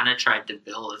they kind of tried to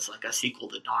bill as like a sequel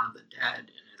to Dawn of the Dead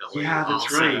in Italy. Yeah,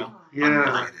 that's right.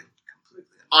 Yeah.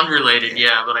 Unrelated,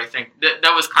 but I think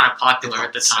that was kind of popular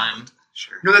at the time.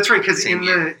 Sure. No, that's right, because in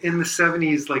the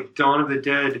 70s, like Dawn of the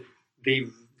Dead,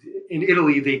 in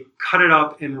Italy, they cut it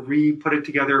up and re-put it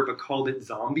together, but called it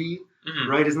Zombie,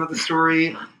 right? Isn't that the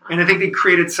story? And I think they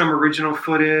created some original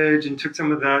footage and took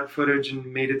some of that footage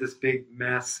and made it this big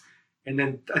mess. And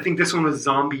then I think this one was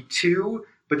Zombie 2,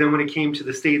 but then when it came to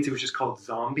the States, it was just called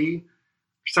Zombie,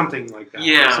 something like that.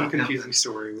 Yeah. Some confusing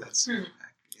story.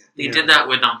 They did that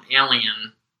with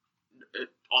Alien.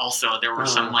 Also, there were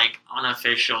some like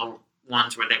unofficial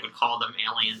ones where they would call them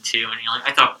Alien 2 and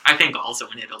Alien. I think also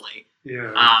in Italy.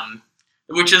 Yeah.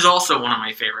 Which is also one of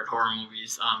my favorite horror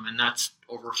movies. And that's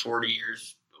over 40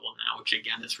 years old now, which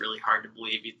again is really hard to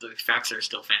believe. The effects are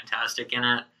still fantastic in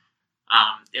it.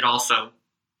 It also,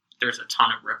 there's a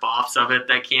ton of rip-offs of it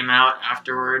that came out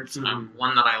afterwards.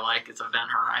 One that I like is Event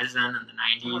Horizon in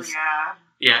the 90s. Oh,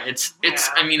 yeah.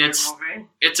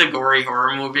 It's a gory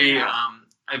horror movie. Yeah.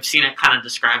 I've seen it kind of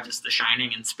described as The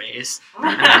Shining in space.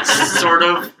 And that's sort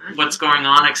of what's going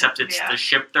on, except it's the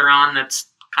ship they're on that's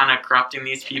kind of corrupting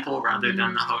these people rather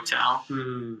than the hotel. I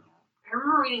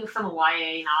remember reading some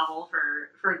YA novel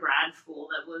for grad school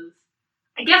that was,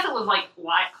 I guess it was like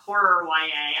horror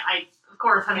YA. I, of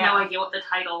course, have no idea what the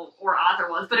title or author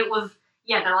was, but it was,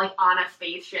 they're like on a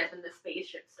spaceship and the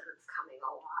spaceship starts coming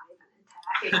alive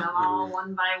and attacking them all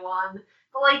one by one.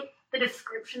 But like the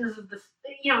descriptions of this,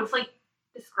 it's like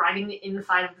describing the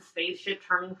inside of the spaceship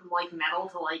turning from like metal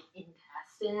to like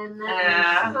intestine.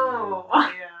 Yeah.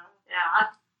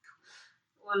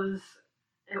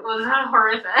 It was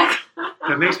horrific.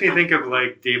 That makes me think of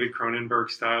like David Cronenberg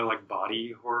style, like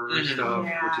body horror stuff,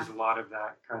 which is a lot of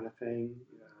that kind of thing.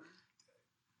 Yeah.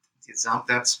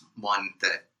 that's one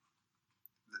that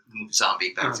the movie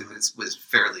Zombie back to this was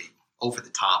fairly over the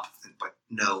top, but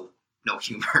no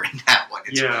humor in that one.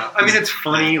 It's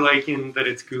funny, like in that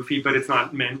it's goofy, but it's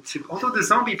not meant to. Although the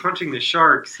zombie punching the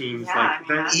shark seems like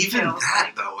that. Even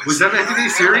that though was that meant to be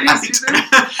serious?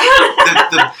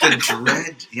 the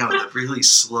dread, the really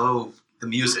slow, the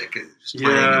music is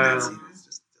playing in that scene. It's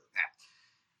just,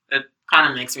 it kind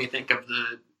of makes me think of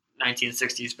the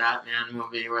 1960s Batman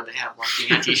movie where they have like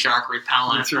the anti-shock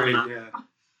repellent. That's right. Yeah.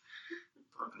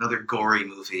 Another gory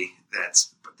movie that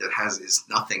is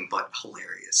nothing but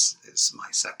hilarious is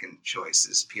my second choice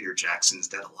is Peter Jackson's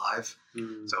Dead Alive.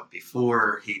 So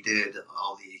before he did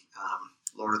all the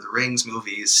Lord of the Rings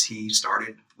movies, he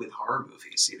started with horror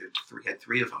movies. He had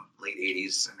three of them, late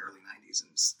 80s and early 90s,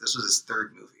 and this was his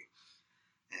third movie.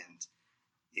 And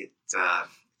it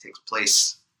takes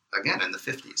place again in the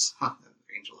 50s.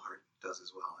 Angel Heart does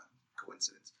as well.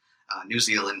 Coincidence. New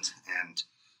Zealand, and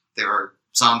there are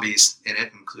zombies in it,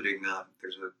 including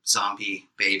there's a zombie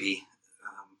baby,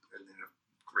 and then a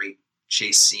great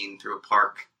chase scene through a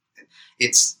park. And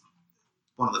it's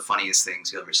one of the funniest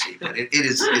things you'll ever see. But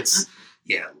it's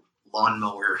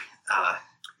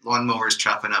lawnmowers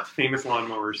chopping up famous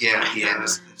lawnmowers. Yeah.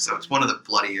 So it's one of the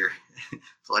bloodier.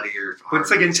 But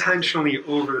it's like intentionally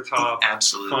over the top,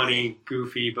 absolutely funny,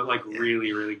 goofy, but like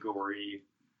really, really gory.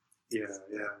 Yeah.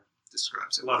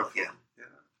 Describes it. A lot of fun. Yeah.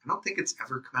 I don't think it's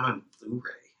ever come out on Blu-ray.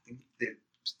 I think they're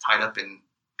tied up in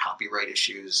copyright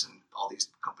issues, and all these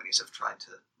companies have tried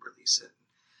to release it,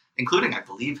 including, I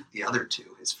believe, the other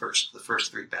two. The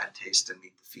first three, Bad Taste and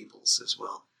Meet the Feebles, as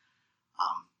well.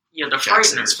 The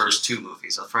Jackson's Frighteners. first two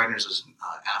movies. The Frighteners was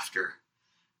after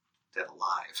Dead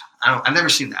Alive. I've never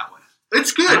seen that one.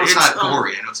 It's good. I know it's not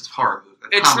gory. I know it's a horror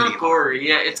movie. It's not gory.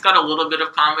 Yeah, it's got a little bit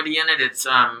of comedy in it. It's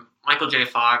Michael J.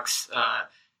 Fox.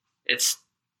 It's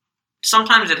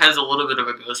sometimes it has a little bit of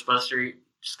a Ghostbuster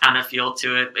kind of feel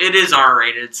to it. It is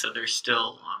R-rated, so there's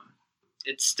still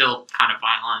it's still kind of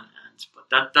violent.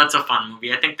 But that's a fun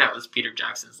movie. I think that was Peter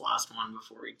Jackson's last one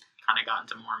before he kind of got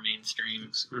into more mainstream.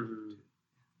 Mm-hmm.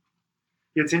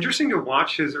 Yeah, it's interesting to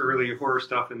watch his early horror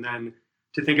stuff and then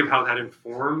to think of how that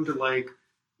informed like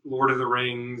Lord of the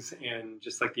Rings and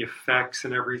just like the effects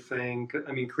and everything.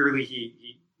 I mean, clearly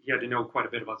he had to know quite a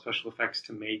bit about special effects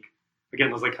to make, again,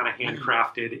 those like kind of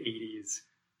handcrafted 80s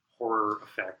horror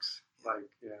effects. Like,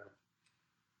 yeah.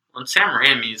 Well, and Sam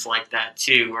Raimi's like that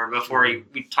too, where before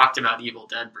we talked about Evil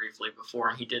Dead briefly before,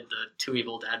 and he did the 2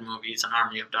 Evil Dead movies and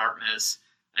Army of Darkness,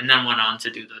 and then went on to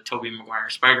do the Tobey Maguire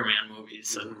Spider-Man movies,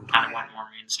 so kind of went more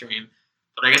mainstream.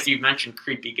 But I guess you mentioned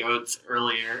Creepy Goats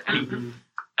earlier, and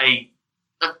a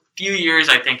few years,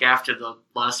 I think, after the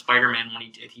last Spider-Man one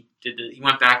he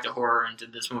went back to horror and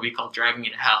did this movie called Drag Me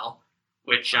to Hell,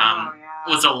 which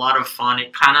was a lot of fun.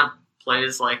 It kind of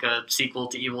plays like a sequel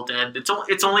to Evil Dead.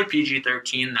 It's only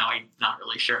PG-13, though. I'm not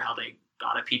really sure how they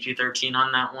got a PG-13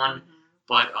 on that one,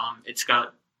 but it's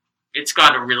got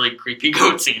a really creepy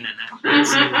goat scene in it.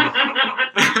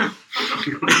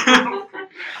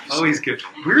 Always good.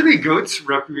 Weirdly, goats'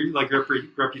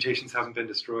 reputations haven't been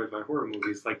destroyed by horror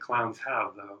movies like clowns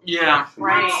have, though. Yeah,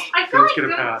 right. I feel like get a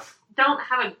goats pass. don't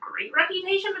have a great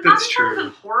reputation, but That's not in terms true.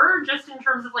 of horror, just in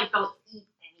terms of like they'll eat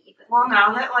anything. Well,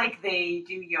 now that like they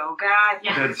do yoga, I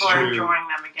think Yeah. people are True. enjoying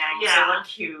them again. 'Cause Yeah. they look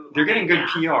cute. They're getting good Yeah.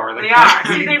 PR. Like, They are.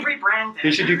 See, they rebranded.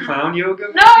 They should do clown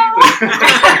yoga. No!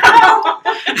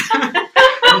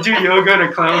 You do yoga and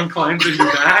a clown climbs in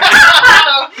your back.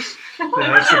 No,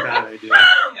 that's a bad idea.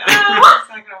 Yeah, it's not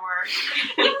gonna work.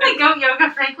 Even the goat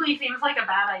yoga, frankly, seems like a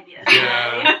bad idea.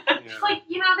 Yeah. It's like,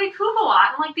 they poop a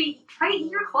lot and like they try to eat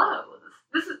your clothes.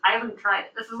 I haven't tried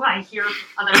it. This is what I hear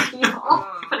from other people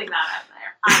putting that out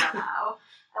there. I don't know.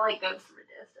 I like goats from a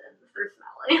distance. They're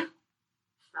smelly.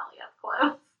 Smelly up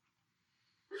close.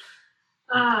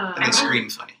 And they scream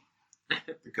funny.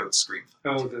 The goats scream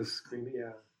funny. Oh, the screaming,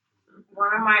 yeah.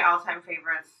 One of my all-time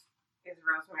favorites is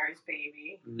Rosemary's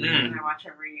Baby. Mm. That I watch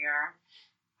every year.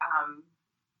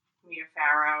 Mia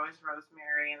Farrow is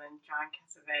Rosemary, and then John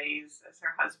Cassavetes as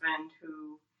her husband,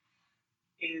 who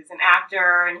is an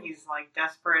actor, and he's like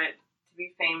desperate to be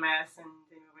famous, and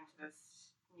they move into this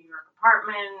New York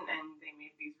apartment, and they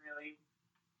meet these really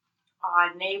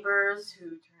odd neighbors who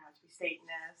turn out to be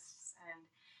Satanists, and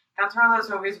that's one of those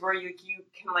movies where you can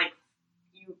like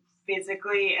you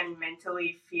physically and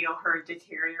mentally feel her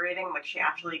deteriorating. Like she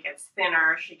actually gets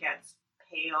thinner, she gets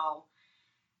pale.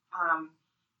 I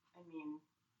mean,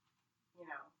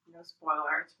 no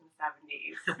spoiler, it's from the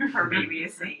 70s. Her baby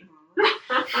is Satan.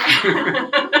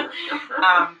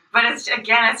 But it's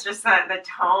just that the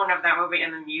tone of that movie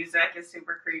and the music is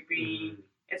super creepy.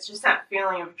 it's just that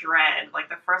feeling of dread. Like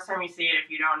the first time you see it,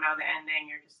 if you don't know the ending,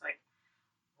 you're just like,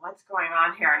 what's going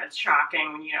on here? And it's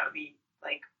shocking when, the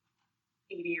like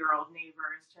 80-year-old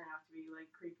neighbors turn out to be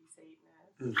like creepy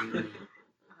Satanists. Mm-hmm.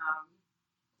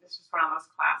 It's just one of those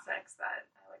classics that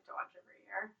I like to watch every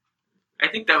year. I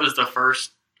think that was the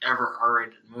first ever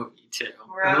R-rated movie too.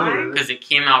 Really? Because it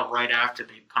came out right after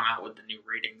they'd come out with the new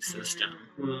rating system.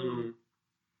 Mm.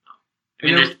 I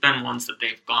mean, there's been ones that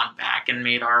they've gone back and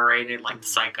made R-rated, like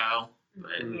Psycho.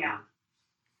 But Yeah.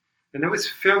 And it was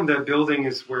filmed. That building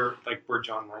is where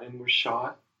John Lennon was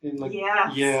shot. Yes.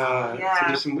 Yeah. Yeah. So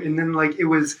there's some, and then it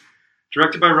was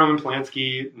directed by Roman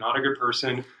Polanski. Not a good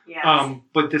person. Yes.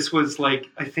 But this was I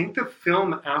think the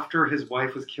film after his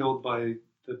wife was killed by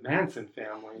the Manson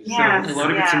family. Yes, So a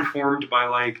lot of it's informed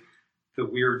by the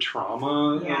weird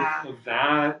trauma of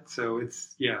that. So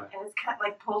it's And it's kind of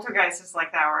like Poltergeist is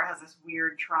like that, where it has this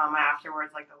weird trauma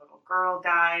afterwards. Like the little girl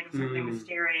died or something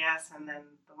mysterious, and then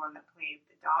the one that played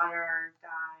the daughter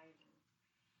died.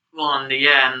 well, and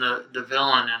the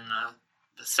villain in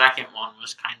the second one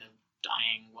was kind of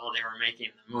dying while they were making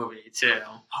the movie too.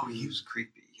 Oh, he was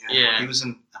creepy. Yeah. He was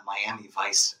in a Miami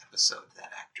Vice episode,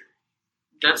 that actor.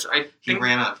 He think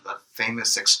ran a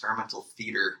famous experimental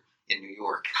theater in New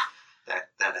York, that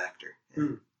actor. Yeah.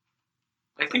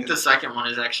 I think the second one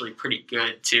is actually pretty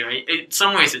good too. In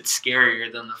some ways, it's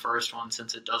scarier than the first one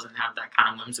since it doesn't have that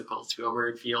kind of whimsical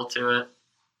Spielberg feel to it.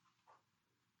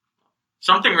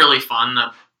 Something really fun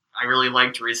that I really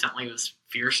liked recently was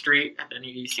Fear Street. Have any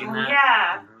of you seen that?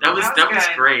 Yeah. That was good.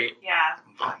 great. Yeah.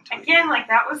 Again,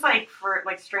 that was for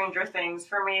Stranger Things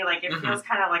for me. It feels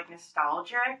kind of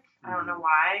nostalgic. I don't know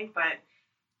why, but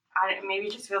maybe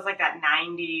it just feels like that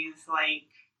 90s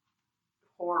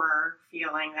horror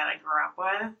feeling that I grew up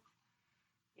with.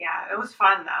 Yeah, it was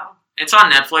fun though. It's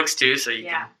on Netflix too, so you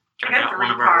can check got out one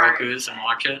of 3 our parts. Rokus and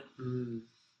watch it. Mm.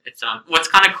 It's what's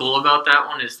kind of cool about that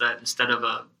one is that instead of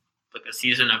a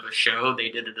season of a show, they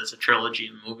did it as a trilogy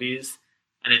of movies,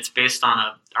 and it's based on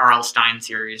a R.L. Stine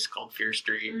series called Fear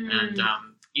Street, and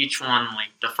each one,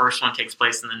 the first one takes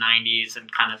place in the 90s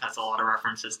and kind of has a lot of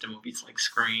references to movies like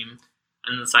Scream,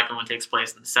 and the second one takes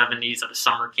place in the 70s at a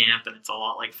summer camp, and it's a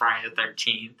lot like Friday the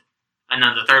 13th, and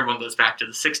then the third one goes back to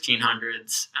the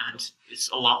 1600s, and it's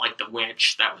a lot like The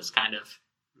Witch. That was kind of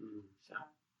so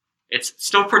it's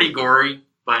still pretty gory,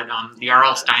 but the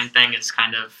R.L. Stine thing is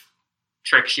kind of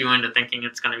tricks you into thinking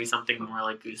it's going to be something more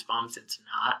like Goosebumps. It's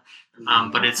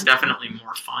not, but it's definitely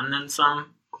more fun than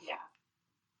some. Yeah.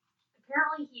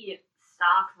 Apparently he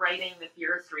stopped writing the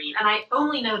Fear Street, and I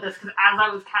only know this because as I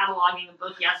was cataloging a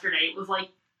book yesterday, it was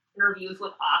interviews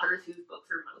with authors whose books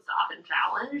are most often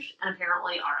challenged, and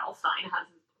apparently R.L. Stine has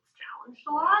his books challenged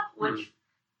a lot, which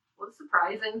was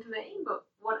surprising to me, but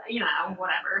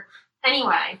whatever.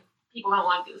 Anyway, people don't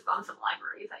want Goosebumps in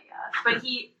libraries, I guess. But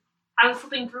I was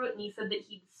flipping through it, and he said that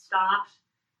he'd stopped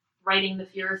writing the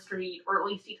Fear Street, or at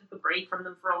least he took a break from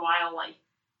them for a while,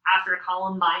 after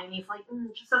Columbine, and he's like,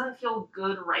 it just doesn't feel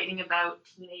good writing about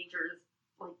teenagers,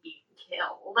 being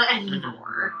killed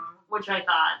anymore, which I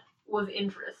thought was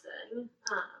interesting.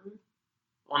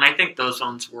 Well, and I think those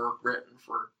ones were written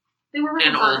for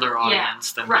an for older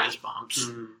audience than Goosebumps.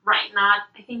 Mm. Right, not,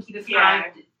 I think he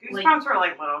described... Goosebumps were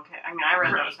little kids. I mean, I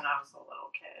read those when I was a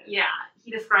little kid. Yeah, he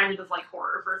described it as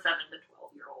horror for 7 to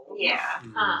 12-year-olds. Yeah.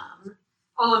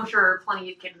 I'm sure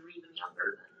plenty of kids are even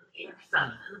younger than age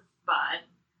 7, but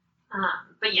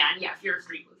Fear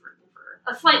Street was written for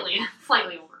a slightly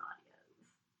older audience.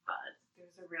 But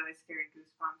there's a really scary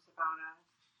Goosebumps about a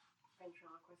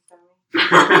ventriloquist dummy.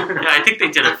 Yeah, I think they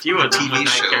did a few of them TV with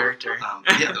show. that character.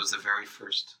 That was the very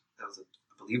first. That was, I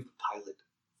believe, the pilot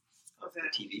of the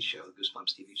TV show, the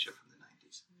Goosebumps TV show from the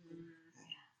 90s.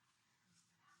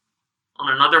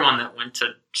 On another one that went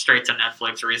straight to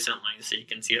Netflix recently, so you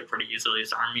can see it pretty easily,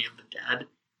 is Army of the Dead.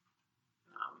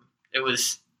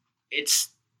 It's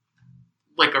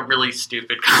a really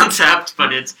stupid concept,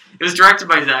 but it was directed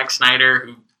by Zack Snyder,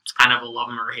 who's kind of a love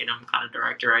him or hate him kind of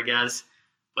director, I guess.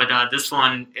 But this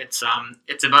one, it's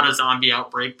about a zombie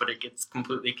outbreak, but it gets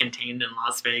completely contained in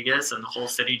Las Vegas, and the whole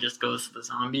city just goes to the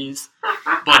zombies.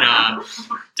 But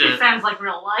it sounds like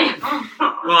real life.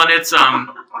 Well, and it's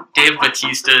Dave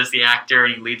Bautista is the actor,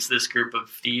 and he leads this group of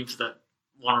thieves that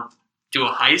want to do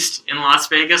a heist in Las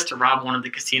Vegas to rob one of the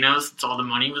casinos. Since all the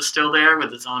money was still there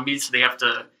with the zombies, so they have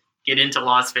to get into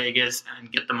Las Vegas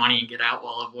and get the money and get out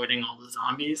while avoiding all the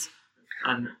zombies.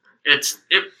 And it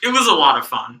was a lot of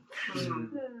fun.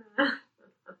 I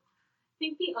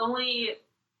think the only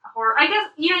horror, I guess,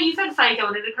 you said Psycho,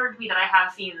 and it occurred to me that I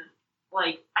have seen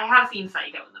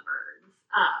Psycho and the Birds,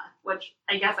 which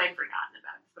I guess I'd forgotten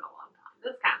about. It's been a long time.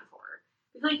 This kind of horror.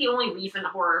 Because like the only recent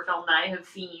horror film that I have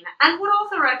seen, and would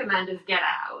also recommend, is Get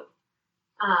Out,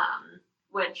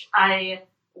 which I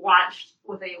watched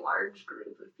with a large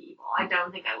group of people. I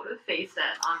don't think I would have faced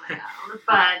it on my own,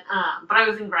 but I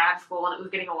was in grad school and it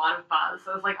was getting a lot of buzz,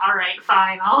 so I was like, all right,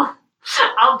 fine, I'll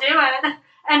do it.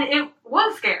 And it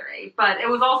was scary, but it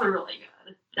was also really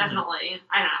good. Definitely,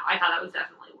 I don't know. I thought it was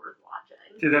definitely worth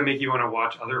watching. Did that make you want to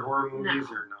watch other horror movies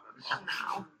or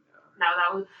not? No,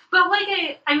 that was. But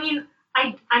like,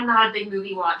 I'm not a big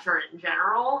movie watcher in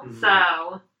general,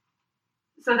 so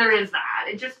there is that.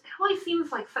 It just really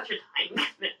seems like such a time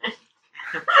commitment.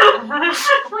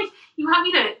 Like you want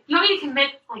me to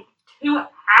commit like 2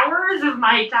 hours of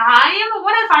my time?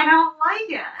 What if I don't like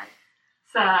it?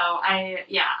 So I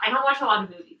don't watch a lot of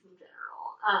movies in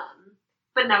general.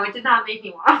 But no, it did not make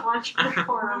me want to watch a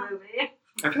horror movie.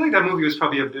 I feel like that movie was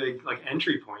probably a big like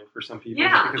entry point for some people,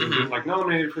 just because it was like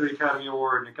nominated for the Academy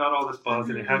Award and it got all this buzz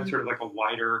and it had sort of like a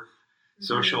wider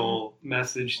social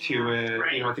message to it.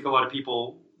 Right. You know, I think a lot of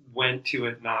people went to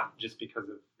it not just because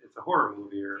of it's a horror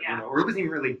movie or or it wasn't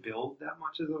even really billed that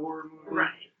much as a horror movie.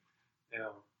 Right. Yeah.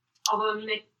 Although I mean,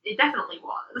 it definitely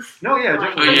was. No, yeah,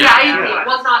 like, definitely. I agree. It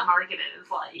was not marketed as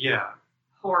like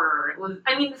horror. It was.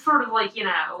 I mean, it's sort of like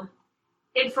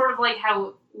it's sort of like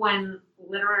how when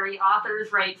literary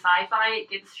authors write sci-fi, it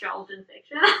gets shelved in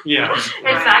fiction. Yeah, it's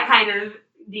that kind of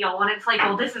deal. When it's like,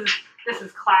 well, this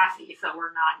is classy, so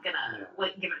we're not gonna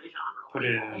like give it a genre. Put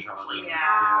it in a genre.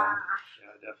 Yeah,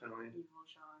 definitely.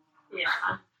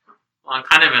 Yeah. Well, I'm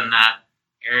kind of in that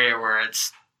area where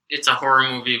it's a horror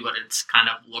movie, but it's kind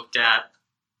of looked at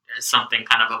as something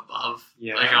kind of above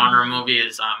a genre movie.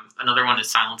 Is another one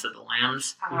is Silence of the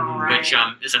Lambs, which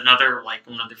is another like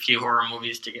one of the few horror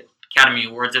movies to get Academy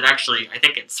Awards. It actually, I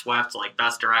think it swept like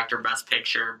Best Director, Best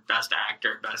Picture, Best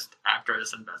Actor, Best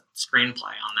Actress, and Best Screenplay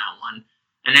on that one.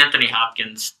 And Anthony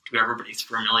Hopkins, who everybody's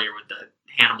familiar with the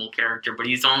Hannibal character, but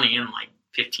he's only in like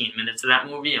 15 minutes of that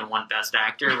movie and won Best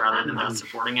Actor rather than Best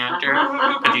Supporting Actor,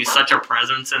 because he's such a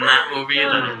presence in that movie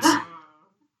that it's.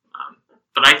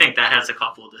 But I think that has a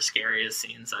couple of the scariest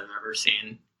scenes I've ever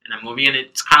seen in a movie, and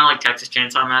it's kind of like Texas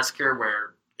Chainsaw Massacre,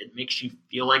 where it makes you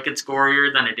feel like it's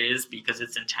gorier than it is because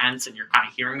it's intense and you're kind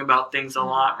of hearing about things a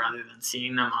lot rather than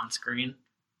seeing them on screen.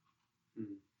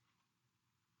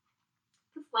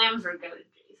 The lambs are goated,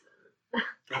 Jason.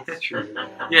 That's true.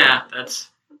 Yeah, that's.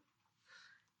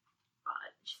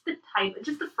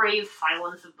 Just the phrase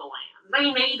 "Silence of the Lambs." I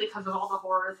mean, maybe because of all the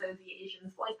horror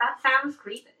associations, like that sounds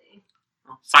creepy.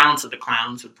 Well, Silence of the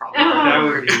Clowns would probably. That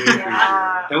would be really creepy.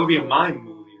 That would be a mime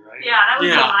movie, right? Yeah, that would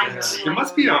be a mime movie. There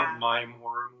must be a mime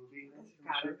horror movie.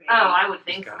 Oh, I would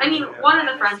think so. I mean, one of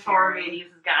the French horror movies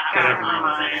has got to have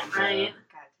mime in it, right?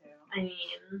 I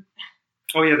mean.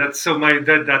 Oh yeah, that's a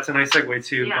nice segue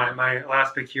too. Yeah. My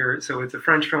last pick here. So it's a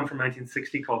French film from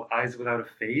 1960 called Eyes Without a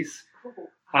Face.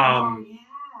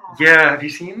 Yeah, have you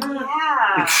seen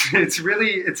that? Yeah.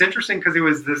 It's interesting because it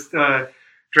was this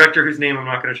director whose name I'm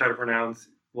not going to try to pronounce.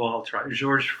 Well, I'll try.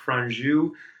 Georges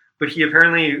Franju. But he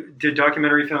apparently did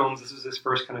documentary films. This was his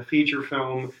first kind of feature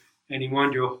film. And he wanted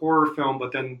to do a horror film,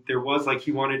 but then there was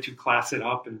he wanted to class it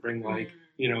up and bring and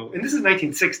this is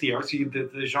 1960. Obviously,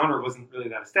 the genre wasn't really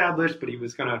that established, but he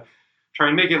was going to try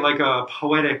and make it like a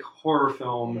poetic horror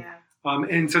film. Yeah.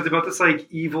 And so it's about this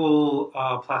evil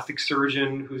plastic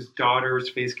surgeon whose daughter's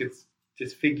face gets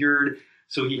disfigured.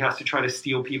 So he has to try to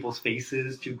steal people's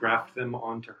faces to graft them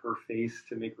onto her face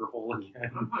to make her whole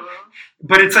again.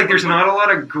 But it's there's not a lot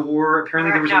of gore.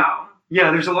 Apparently there was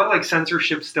there's a lot of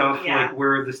censorship stuff,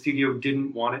 where the studio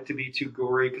didn't want it to be too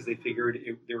gory because they figured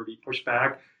there would be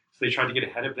pushback. So they tried to get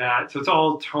ahead of that. So it's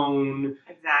all tone.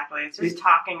 Exactly. It's just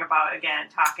talking about it.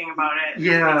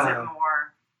 Yeah. Makes it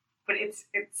more. But it's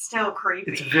still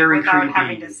creepy. It's very without creepy.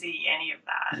 Having to see any of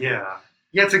that. Yeah.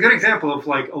 Yeah, it's a good example of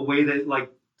a way that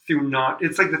through not.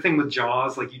 It's like the thing with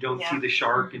Jaws. You don't see the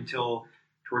shark until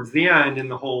towards the end, and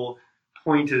the whole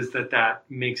point is that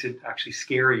makes it actually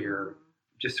scarier.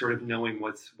 Just sort of knowing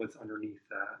what's underneath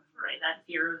that. Right, that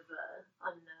fear of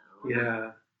the unknown.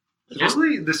 Yeah.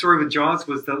 Supposedly, the story with Jaws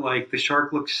was that the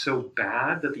shark looked so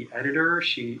bad that the editor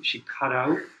she cut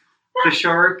out the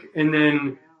shark, and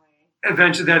then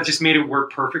eventually that just made it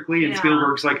work perfectly. And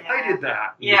Spielberg's I did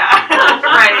that. Yeah,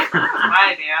 right. That's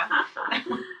my idea.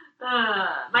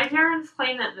 My parents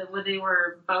claim that when they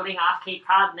were boating off Cape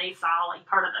Cod and they saw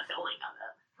part of the filming of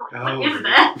it. What is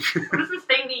this? What is this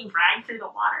thing being dragged through the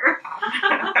water?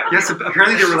 Yes,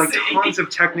 apparently there were like tons of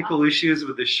technical issues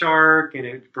with the shark, and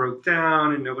it broke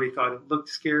down, and nobody thought it looked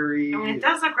scary. I mean, it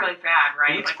does look really bad,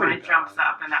 right? It's Like when pretty it jumps bad.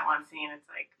 up in that one scene, it's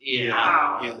like,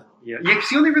 Yeah.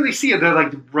 Because you only really see it. They're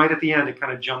like right at the end, it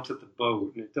kind of jumps at the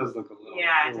boat, and it does look a little.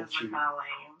 yeah, it little does look cheap. kind of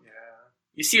lame. Yeah.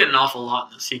 You see it an awful lot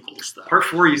in the sequels, though. Part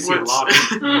 4, you see a lot. Of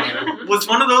it. Yeah. Was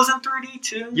one of those in 3D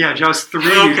too? Yeah, Jaws 3.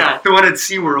 Okay. The one at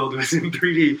SeaWorld was in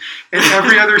 3D. And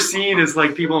every other scene is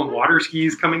like people on water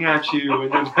skis coming at you,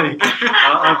 and then like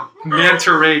a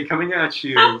manta ray coming at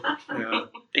you. Yeah.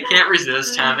 They can't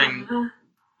resist having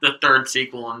the third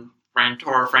sequel in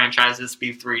horror franchises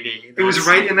be 3D. It was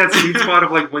right in that sweet spot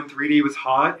of like when 3D was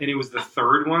hot, and it was the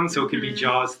third one, so it could be Mhm.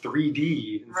 Jaws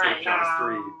 3D instead Right. of Jaws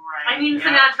 3. Right. I mean, it's a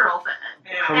yeah. natural fit.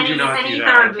 Yeah. How would you not any do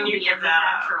third that? movie You is a give that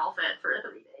up. natural fit for a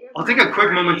 3D. I'll take a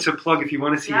quick moment to plug if you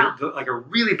want to see Yeah. like a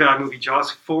really bad movie. Jaws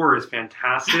 4 is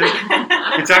fantastic.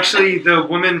 It's actually the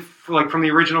woman from the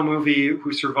original movie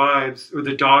who survives, or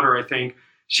the daughter, I think.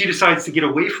 She decides to get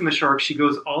away from the shark. She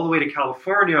goes all the way to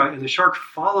California, and the shark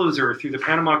follows her through the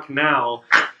Panama Canal,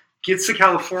 gets to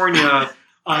California.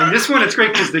 In this one, it's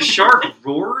great because the shark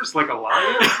roars like a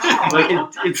lion. Like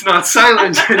it's not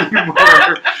silent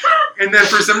anymore. And then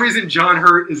for some reason, John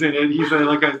Hurt is in it. He's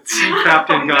like a sea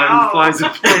captain guy who flies a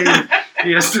plane.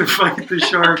 He has to fight the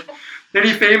shark. And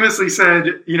he famously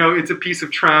said, it's a piece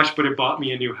of trash, but it bought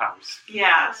me a new house.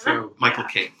 Yeah. So Michael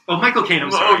Caine. Oh, Michael Caine, I'm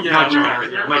Oh, sorry. yeah. Not John right.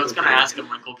 Hurt. Yeah, I Michael was going to Caine. ask if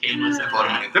Michael Caine was in Bought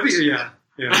him a that. new That'd be,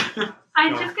 yeah.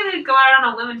 I'm just gonna go out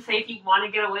on a limb and say if you want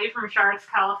to get away from sharks,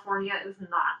 California is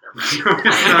not the right It's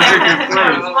place.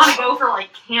 not a good You place. want to go for like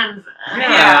Kansas,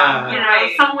 Yeah. you know,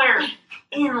 Right. somewhere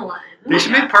inland. They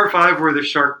should make part 5 where the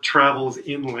shark travels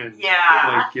inland.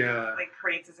 Yeah. Like, yeah. Like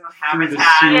creates its own Through the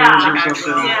habitat. sewers Yeah. or Like,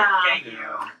 something. Yeah. Get you.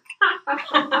 Yeah.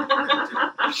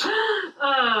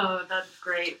 Oh, that's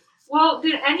great. Well,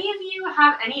 did any of you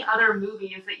have any other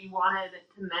movies that you wanted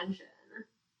to mention?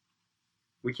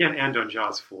 We can't end on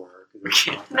Jaws 4. 'cause it's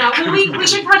not that. No, well, we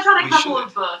should touch on a We couple should.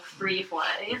 of books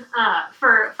briefly.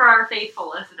 For our faithful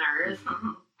listeners,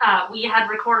 we had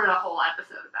recorded a whole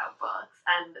episode about books,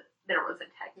 and there was a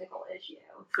technical issue.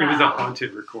 It was so- a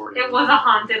haunted recording. It was a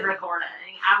haunted recording,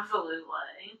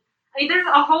 absolutely. I mean, there's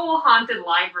a whole haunted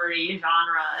library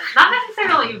genre. Not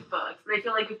necessarily of books, but I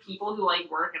feel like of people who like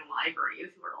work in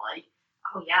libraries who are like,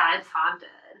 oh yeah, it's haunted.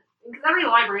 Because every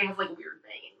library has like weird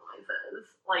banging noises,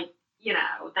 like,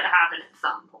 that happen at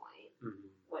some point. Mhm.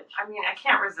 Which I mean, I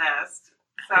can't resist.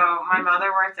 So my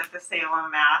mother worked at the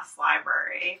Salem, Mass.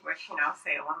 Library, which, Salem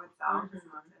itself is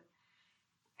Mhm. haunted.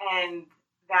 And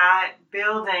that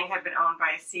building had been owned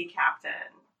by a sea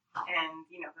captain. And,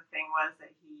 the thing was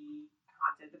that he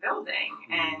haunted the building.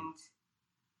 And,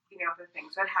 the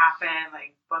things would happen,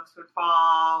 like books would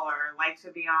fall or lights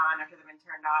would be on after they've been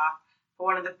turned off. But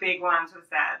one of the big ones was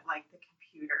that, like, the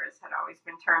computers had always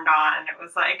been turned on. And it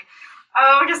was like,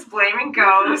 oh, just blaming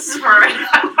ghosts for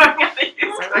not knowing how to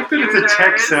use I like that it's a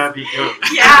tech-savvy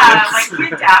ghost. Yeah, like he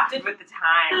adapted with the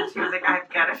times. He was like, I've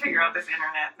got to figure out this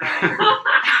internet thing.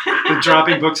 The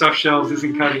dropping books off shelves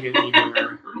isn't cutting it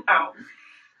anymore. No.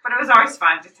 But it was always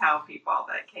fun to tell people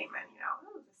that came in,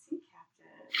 oh, the sea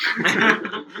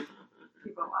captain.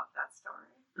 People loved that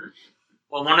story.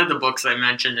 Well, one of the books I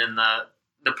mentioned in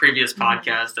the previous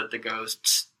podcast that the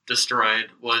ghosts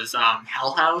destroyed was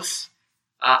Hell House.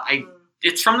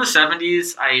 It's from the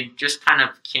 70s. I just kind of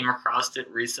came across it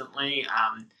recently.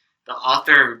 The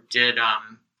author did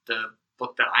the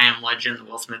book that I Am Legend, the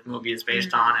Will Smith movie, is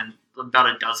based on, and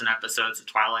about a dozen episodes of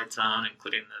Twilight Zone,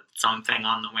 including the Something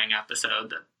on the Wing episode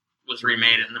that was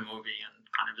remade in the movie and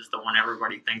kind of is the one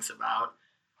everybody thinks about.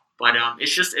 But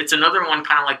it's another one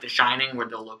kind of like The Shining, where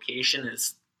the location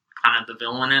is kind of the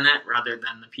villain in it rather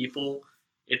than the people.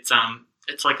 It's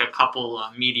like a couple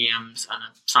mediums and a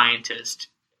scientist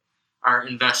are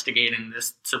investigating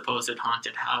this supposed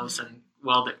haunted house, and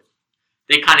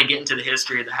they kind of get into the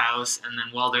history of the house, and then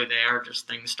while they're there, just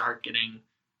things start getting.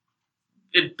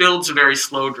 It builds a very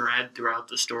slow dread throughout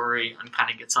the story and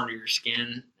kind of gets under your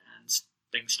skin, and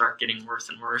things start getting worse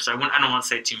and worse. I don't want to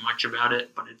say too much about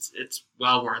it, but it's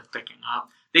well worth picking up.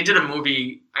 They did a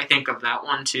movie, I think, of that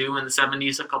one too in the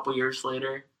 70s a couple years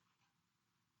later.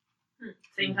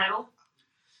 Same title?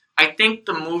 I think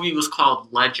the movie was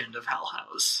called Legend of Hell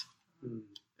House.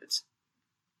 It's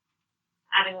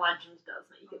Adding legends does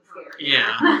make it scary.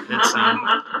 Yeah, it's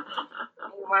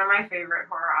One of my favorite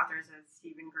horror authors is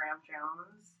Stephen Graham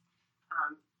Jones.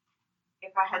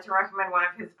 If I had to recommend one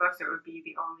of his books, it would be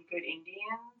The Only Good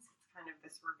Indians. It's kind of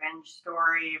this revenge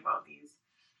story about these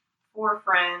 4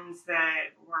 friends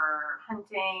that were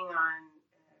hunting on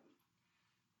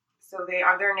So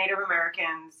they're Native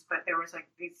Americans, but there was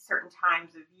like these certain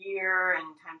times of year and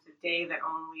times of day that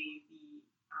only the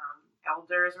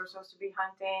elders were supposed to be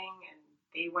hunting, and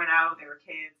they went out. They were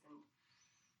kids, and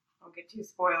I won't get too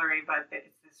spoilery, but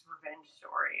it's this revenge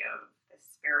story of the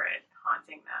spirit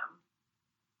haunting them.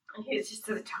 And it's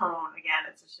just the tone again.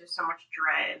 It's just so much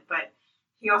dread, but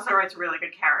he also writes really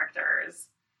good characters.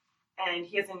 And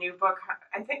he has a new book.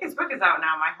 I think his book is out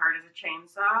now. My Heart is a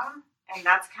Chainsaw. And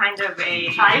that's kind of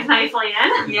a... Ties nicely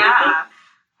in. Yeah.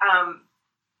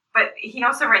 But he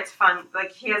also writes fun.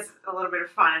 Like, he has a little bit of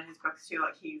fun in his books, too.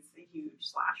 Like, he's a huge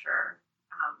slasher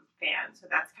fan. So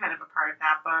that's kind of a part of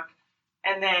that book.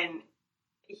 And then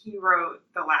he wrote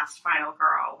The Last Final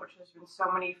Girl, which there's been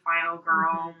so many Final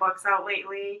Girl books out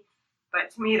lately.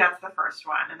 But to me, that's the first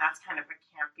one. And that's kind of a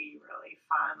campy, really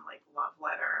fun, like, love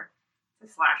letter to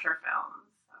slasher films.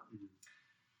 So, yeah,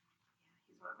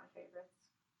 he's one of my favorites.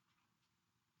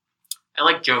 I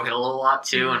like Joe Hill a lot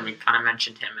too, and we kind of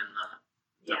mentioned him in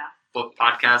the book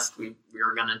podcast we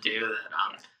were gonna do.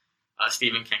 That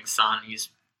Stephen King's son. He's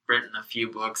written a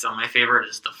few books. My favorite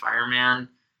is The Fireman,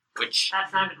 which that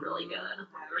sounded really good.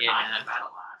 We were talking about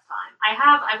it last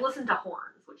time. I've listened to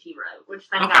Horns, which he wrote, which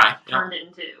then got turned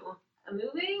into a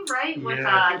movie, right? With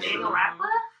Daniel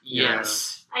Radcliffe.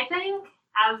 Yes, I think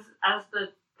as the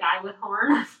guy with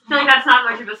horns. I feel like that's not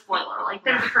much of a spoiler. Like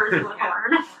there's a person with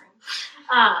horns.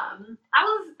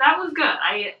 That was good.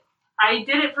 I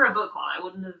did it for a book club. I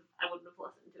wouldn't have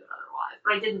listened to it otherwise,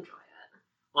 but I did enjoy it.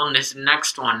 Well, and this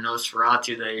next one,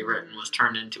 Nosferatu, that he written was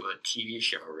turned into a TV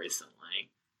show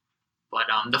recently. But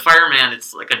The Fireman,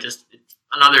 it's like it's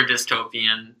another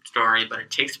dystopian story, but it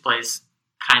takes place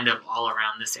kind of all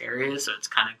around this area, so it's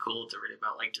kind of cool to read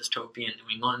about like dystopian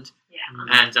New England. Yeah.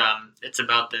 And it's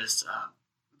about this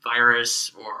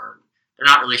virus, or they're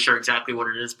not really sure exactly what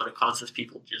it is, but it causes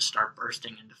people to just start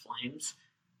bursting into flames.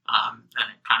 And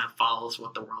it kind of follows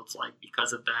what the world's like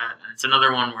because of that. And it's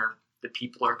another one where the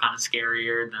people are kind of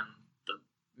scarier than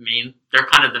they're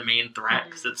kind of the main threat,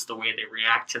 because it's the way they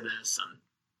react to this. And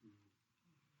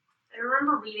I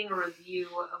remember reading a review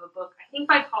of a book, I think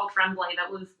by Paul Tremblay,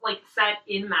 that was like set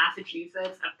in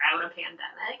Massachusetts about a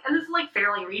pandemic. And this is like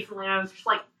fairly recently, and I was just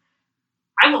like,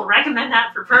 I will recommend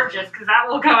that for purchase because that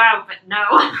will go out, but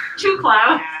no, too close.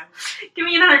 Yeah. Give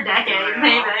me another decade,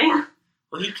 maybe.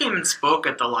 Well, he came and spoke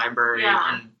at the library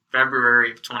in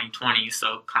February of 2020,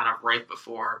 so kind of right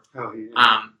before. Oh,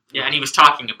 yeah. And he was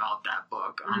talking about that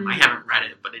book. I haven't read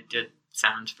it, but it did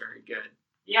sound very good.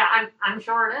 Yeah, I'm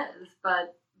sure it is,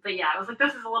 but yeah, I was like,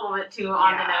 this is a little bit too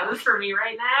on the nose for me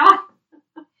right now.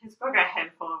 His book, A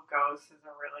Head Full of Ghosts, is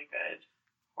a really good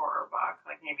horror book.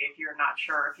 Like, maybe if you're not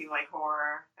sure if you like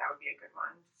horror, that would be a good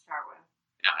one to start with.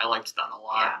 Yeah, I liked that a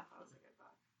lot. Yeah, that was a good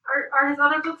book. Are his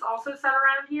other books also set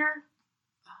around here?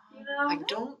 You know? I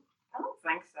don't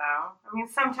think so. I mean,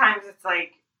 sometimes it's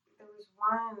like, there was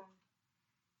one,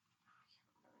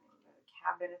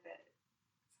 Cabin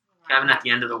at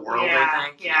the End of the World, I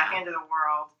think. Yeah, End of the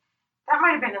World. That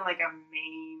might have been in like a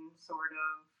Maine sort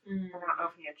of. I don't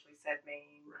know if he actually said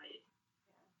Maine. Right.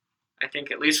 I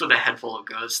think at least with A Head Full of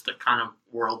Ghosts, the kind of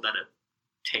world that it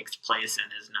takes place in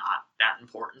is not that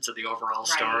important to the overall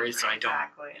story. So I don't.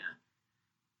 Exactly. Yeah.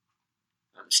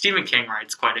 Stephen King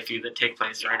writes quite a few that take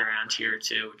place right around here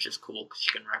too, which is cool because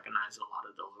you can recognize a lot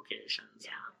of the locations.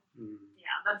 Yeah.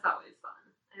 Yeah, that's always fun.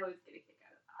 I always get a kick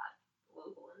out of that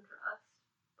local interest,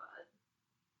 but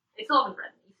I still haven't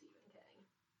read any Stephen King.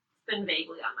 It's been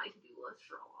vaguely on my to-do list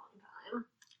for a long time.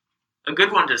 A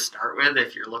good one to start with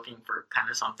if you're looking for kind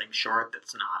of something short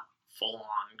that's not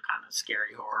full-on kind of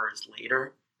scary horror is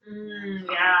Later.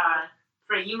 Yeah.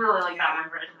 Right, you really like that one,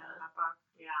 right?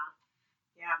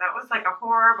 Yeah, that was like a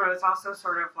horror, but it was also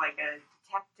sort of like a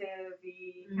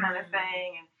detective-y kind of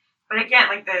thing. But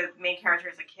again, like the main character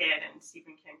is a kid, and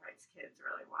Stephen King writes kids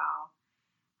really well.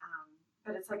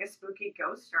 But it's like a spooky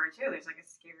ghost story too. There's like a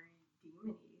scary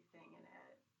demon-y thing in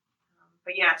it.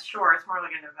 But yeah, it's short. It's more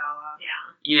like a novella.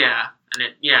 Yeah, and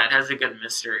it has a good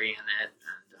mystery in it,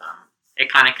 and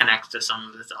it kind of connects to some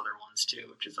of his other ones too,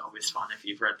 which is always fun if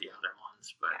you've read the other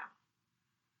ones. But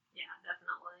yeah,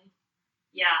 definitely.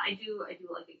 Yeah, I do like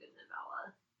a good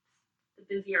novella. The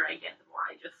busier I get, the more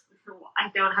I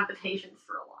don't have the patience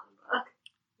for a long book.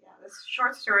 Yeah, the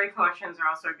short story collections are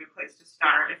also a good place to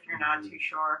start if you're not too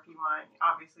sure. If you want,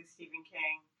 obviously, Stephen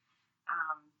King,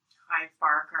 Clive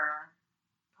Barker,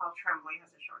 Paul Tremblay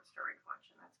has a short story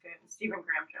collection. That's good. And Stephen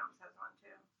Graham Jones has one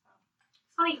too. So.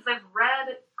 It's funny because I've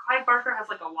read, Clive Barker has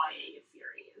like a YA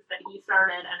series that he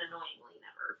started and annoyingly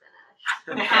never finished.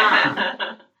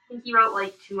 I think he wrote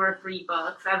like 2 or 3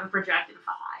 books. I have a projected 5.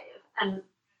 And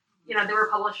you know, they were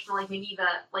published in like maybe the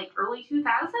like early 2000s,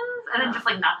 and then just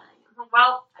like nothing. I'm like,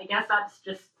 well, I guess that's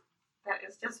just That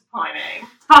is disappointing.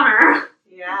 bummer.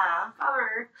 Yeah.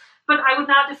 Bummer. But I would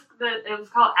not just it was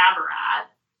called Aberrat,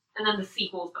 and then the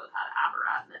sequels both had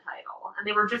Aberrat in the title, and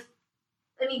they were just,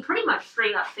 I mean, pretty much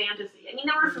straight up fantasy. I mean,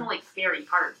 there were some like scary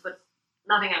parts, but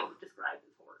nothing I would describe as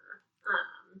horror.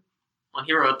 Well,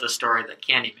 he wrote the story that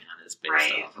Candyman is based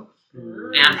Right. off of.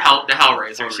 Mm. And the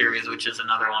Hellraiser series, which is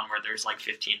another one where there's like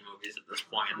 15 movies at this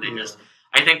point, and they just,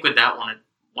 I think with that one, at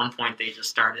one point they just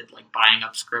started like buying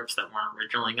up scripts that weren't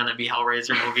originally going to be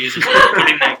Hellraiser movies and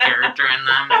putting that character in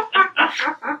them.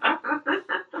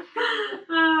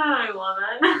 I love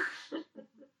it.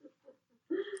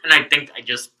 And I think I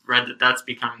just read that that's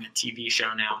becoming a TV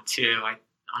show now too, on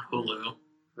Hulu.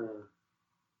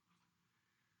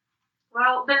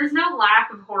 Well, there's no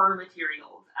lack of horror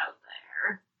materials out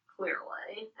there,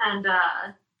 clearly. And,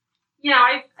 you know,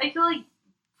 I feel like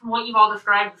from what you've all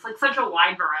described, it's like such a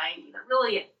wide variety that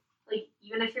really, like,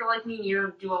 even if you're like me and you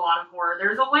don't do a lot of horror,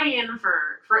 there's a way in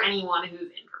for anyone who's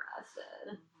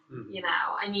interested. Mm-hmm. You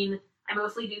know, I mean, I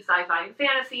mostly do sci-fi and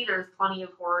fantasy. There's plenty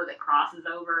of horror that crosses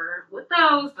over with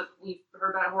those, but we've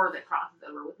heard about horror that crosses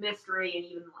over with mystery and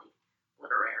even, like,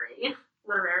 literary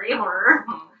horror.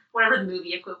 Whatever the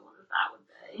movie equivalent of that would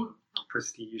be.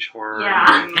 Prestige horror.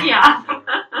 Yeah.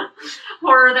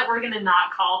 Horror that we're gonna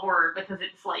not call horror because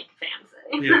it's like fancy.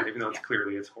 Yeah, even though it's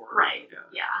clearly it's horror. Right.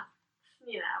 Yeah.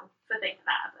 You know, the thing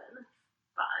that happen.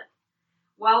 But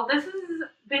well, this has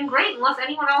been great. Unless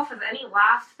anyone else has any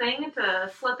last thing to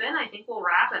slip in, I think we'll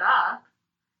wrap it up.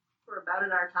 We're about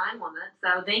at our time limit.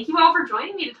 So thank you all for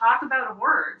joining me to talk about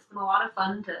horror. It's been a lot of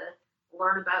fun to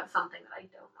learn about something that I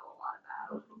don't know a lot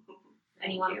about. If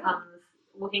anyone comes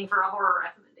looking for a horror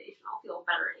recommendation, I'll feel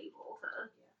better able to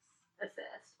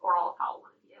assist, or I'll call one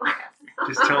of you.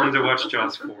 Just tell them to watch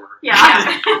Jaws 4. Yeah.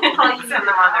 I'll Send them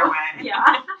on their way.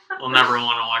 Yeah. We'll never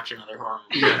want to watch another horror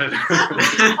movie. Yeah.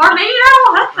 Or maybe that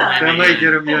will hook them. That might get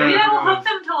them, Maybe that will yeah. hook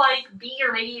them to like B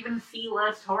or maybe even C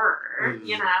list horror.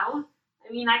 You know,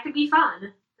 I mean, that could be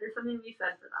fun. There's something to be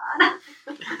said for that.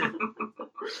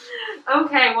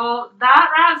 Okay, well,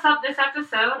 that wraps up this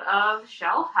episode of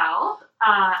Shelf Health.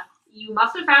 You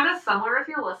must have found us somewhere if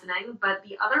you're listening, but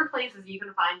the other places you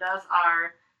can find us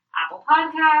are Apple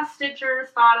Podcasts, Stitcher,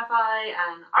 Spotify,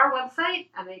 and our website,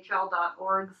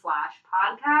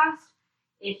 mhl.org/podcast.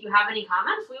 If you have any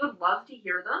comments, we would love to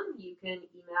hear them. You can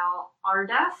email our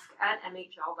desk at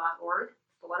mhl.org,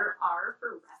 the letter R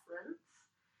for reference.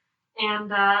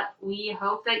 And we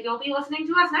hope that you'll be listening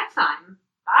to us next time.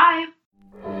 Bye!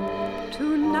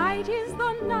 Tonight is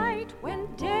the night when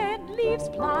dead leaves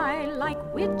fly like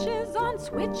witches on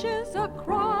switches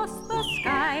across the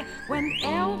sky. When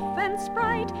elf and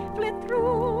sprite flit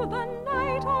through the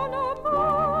night on a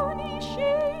moony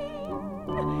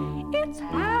sheen. It's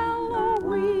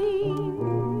Halloween.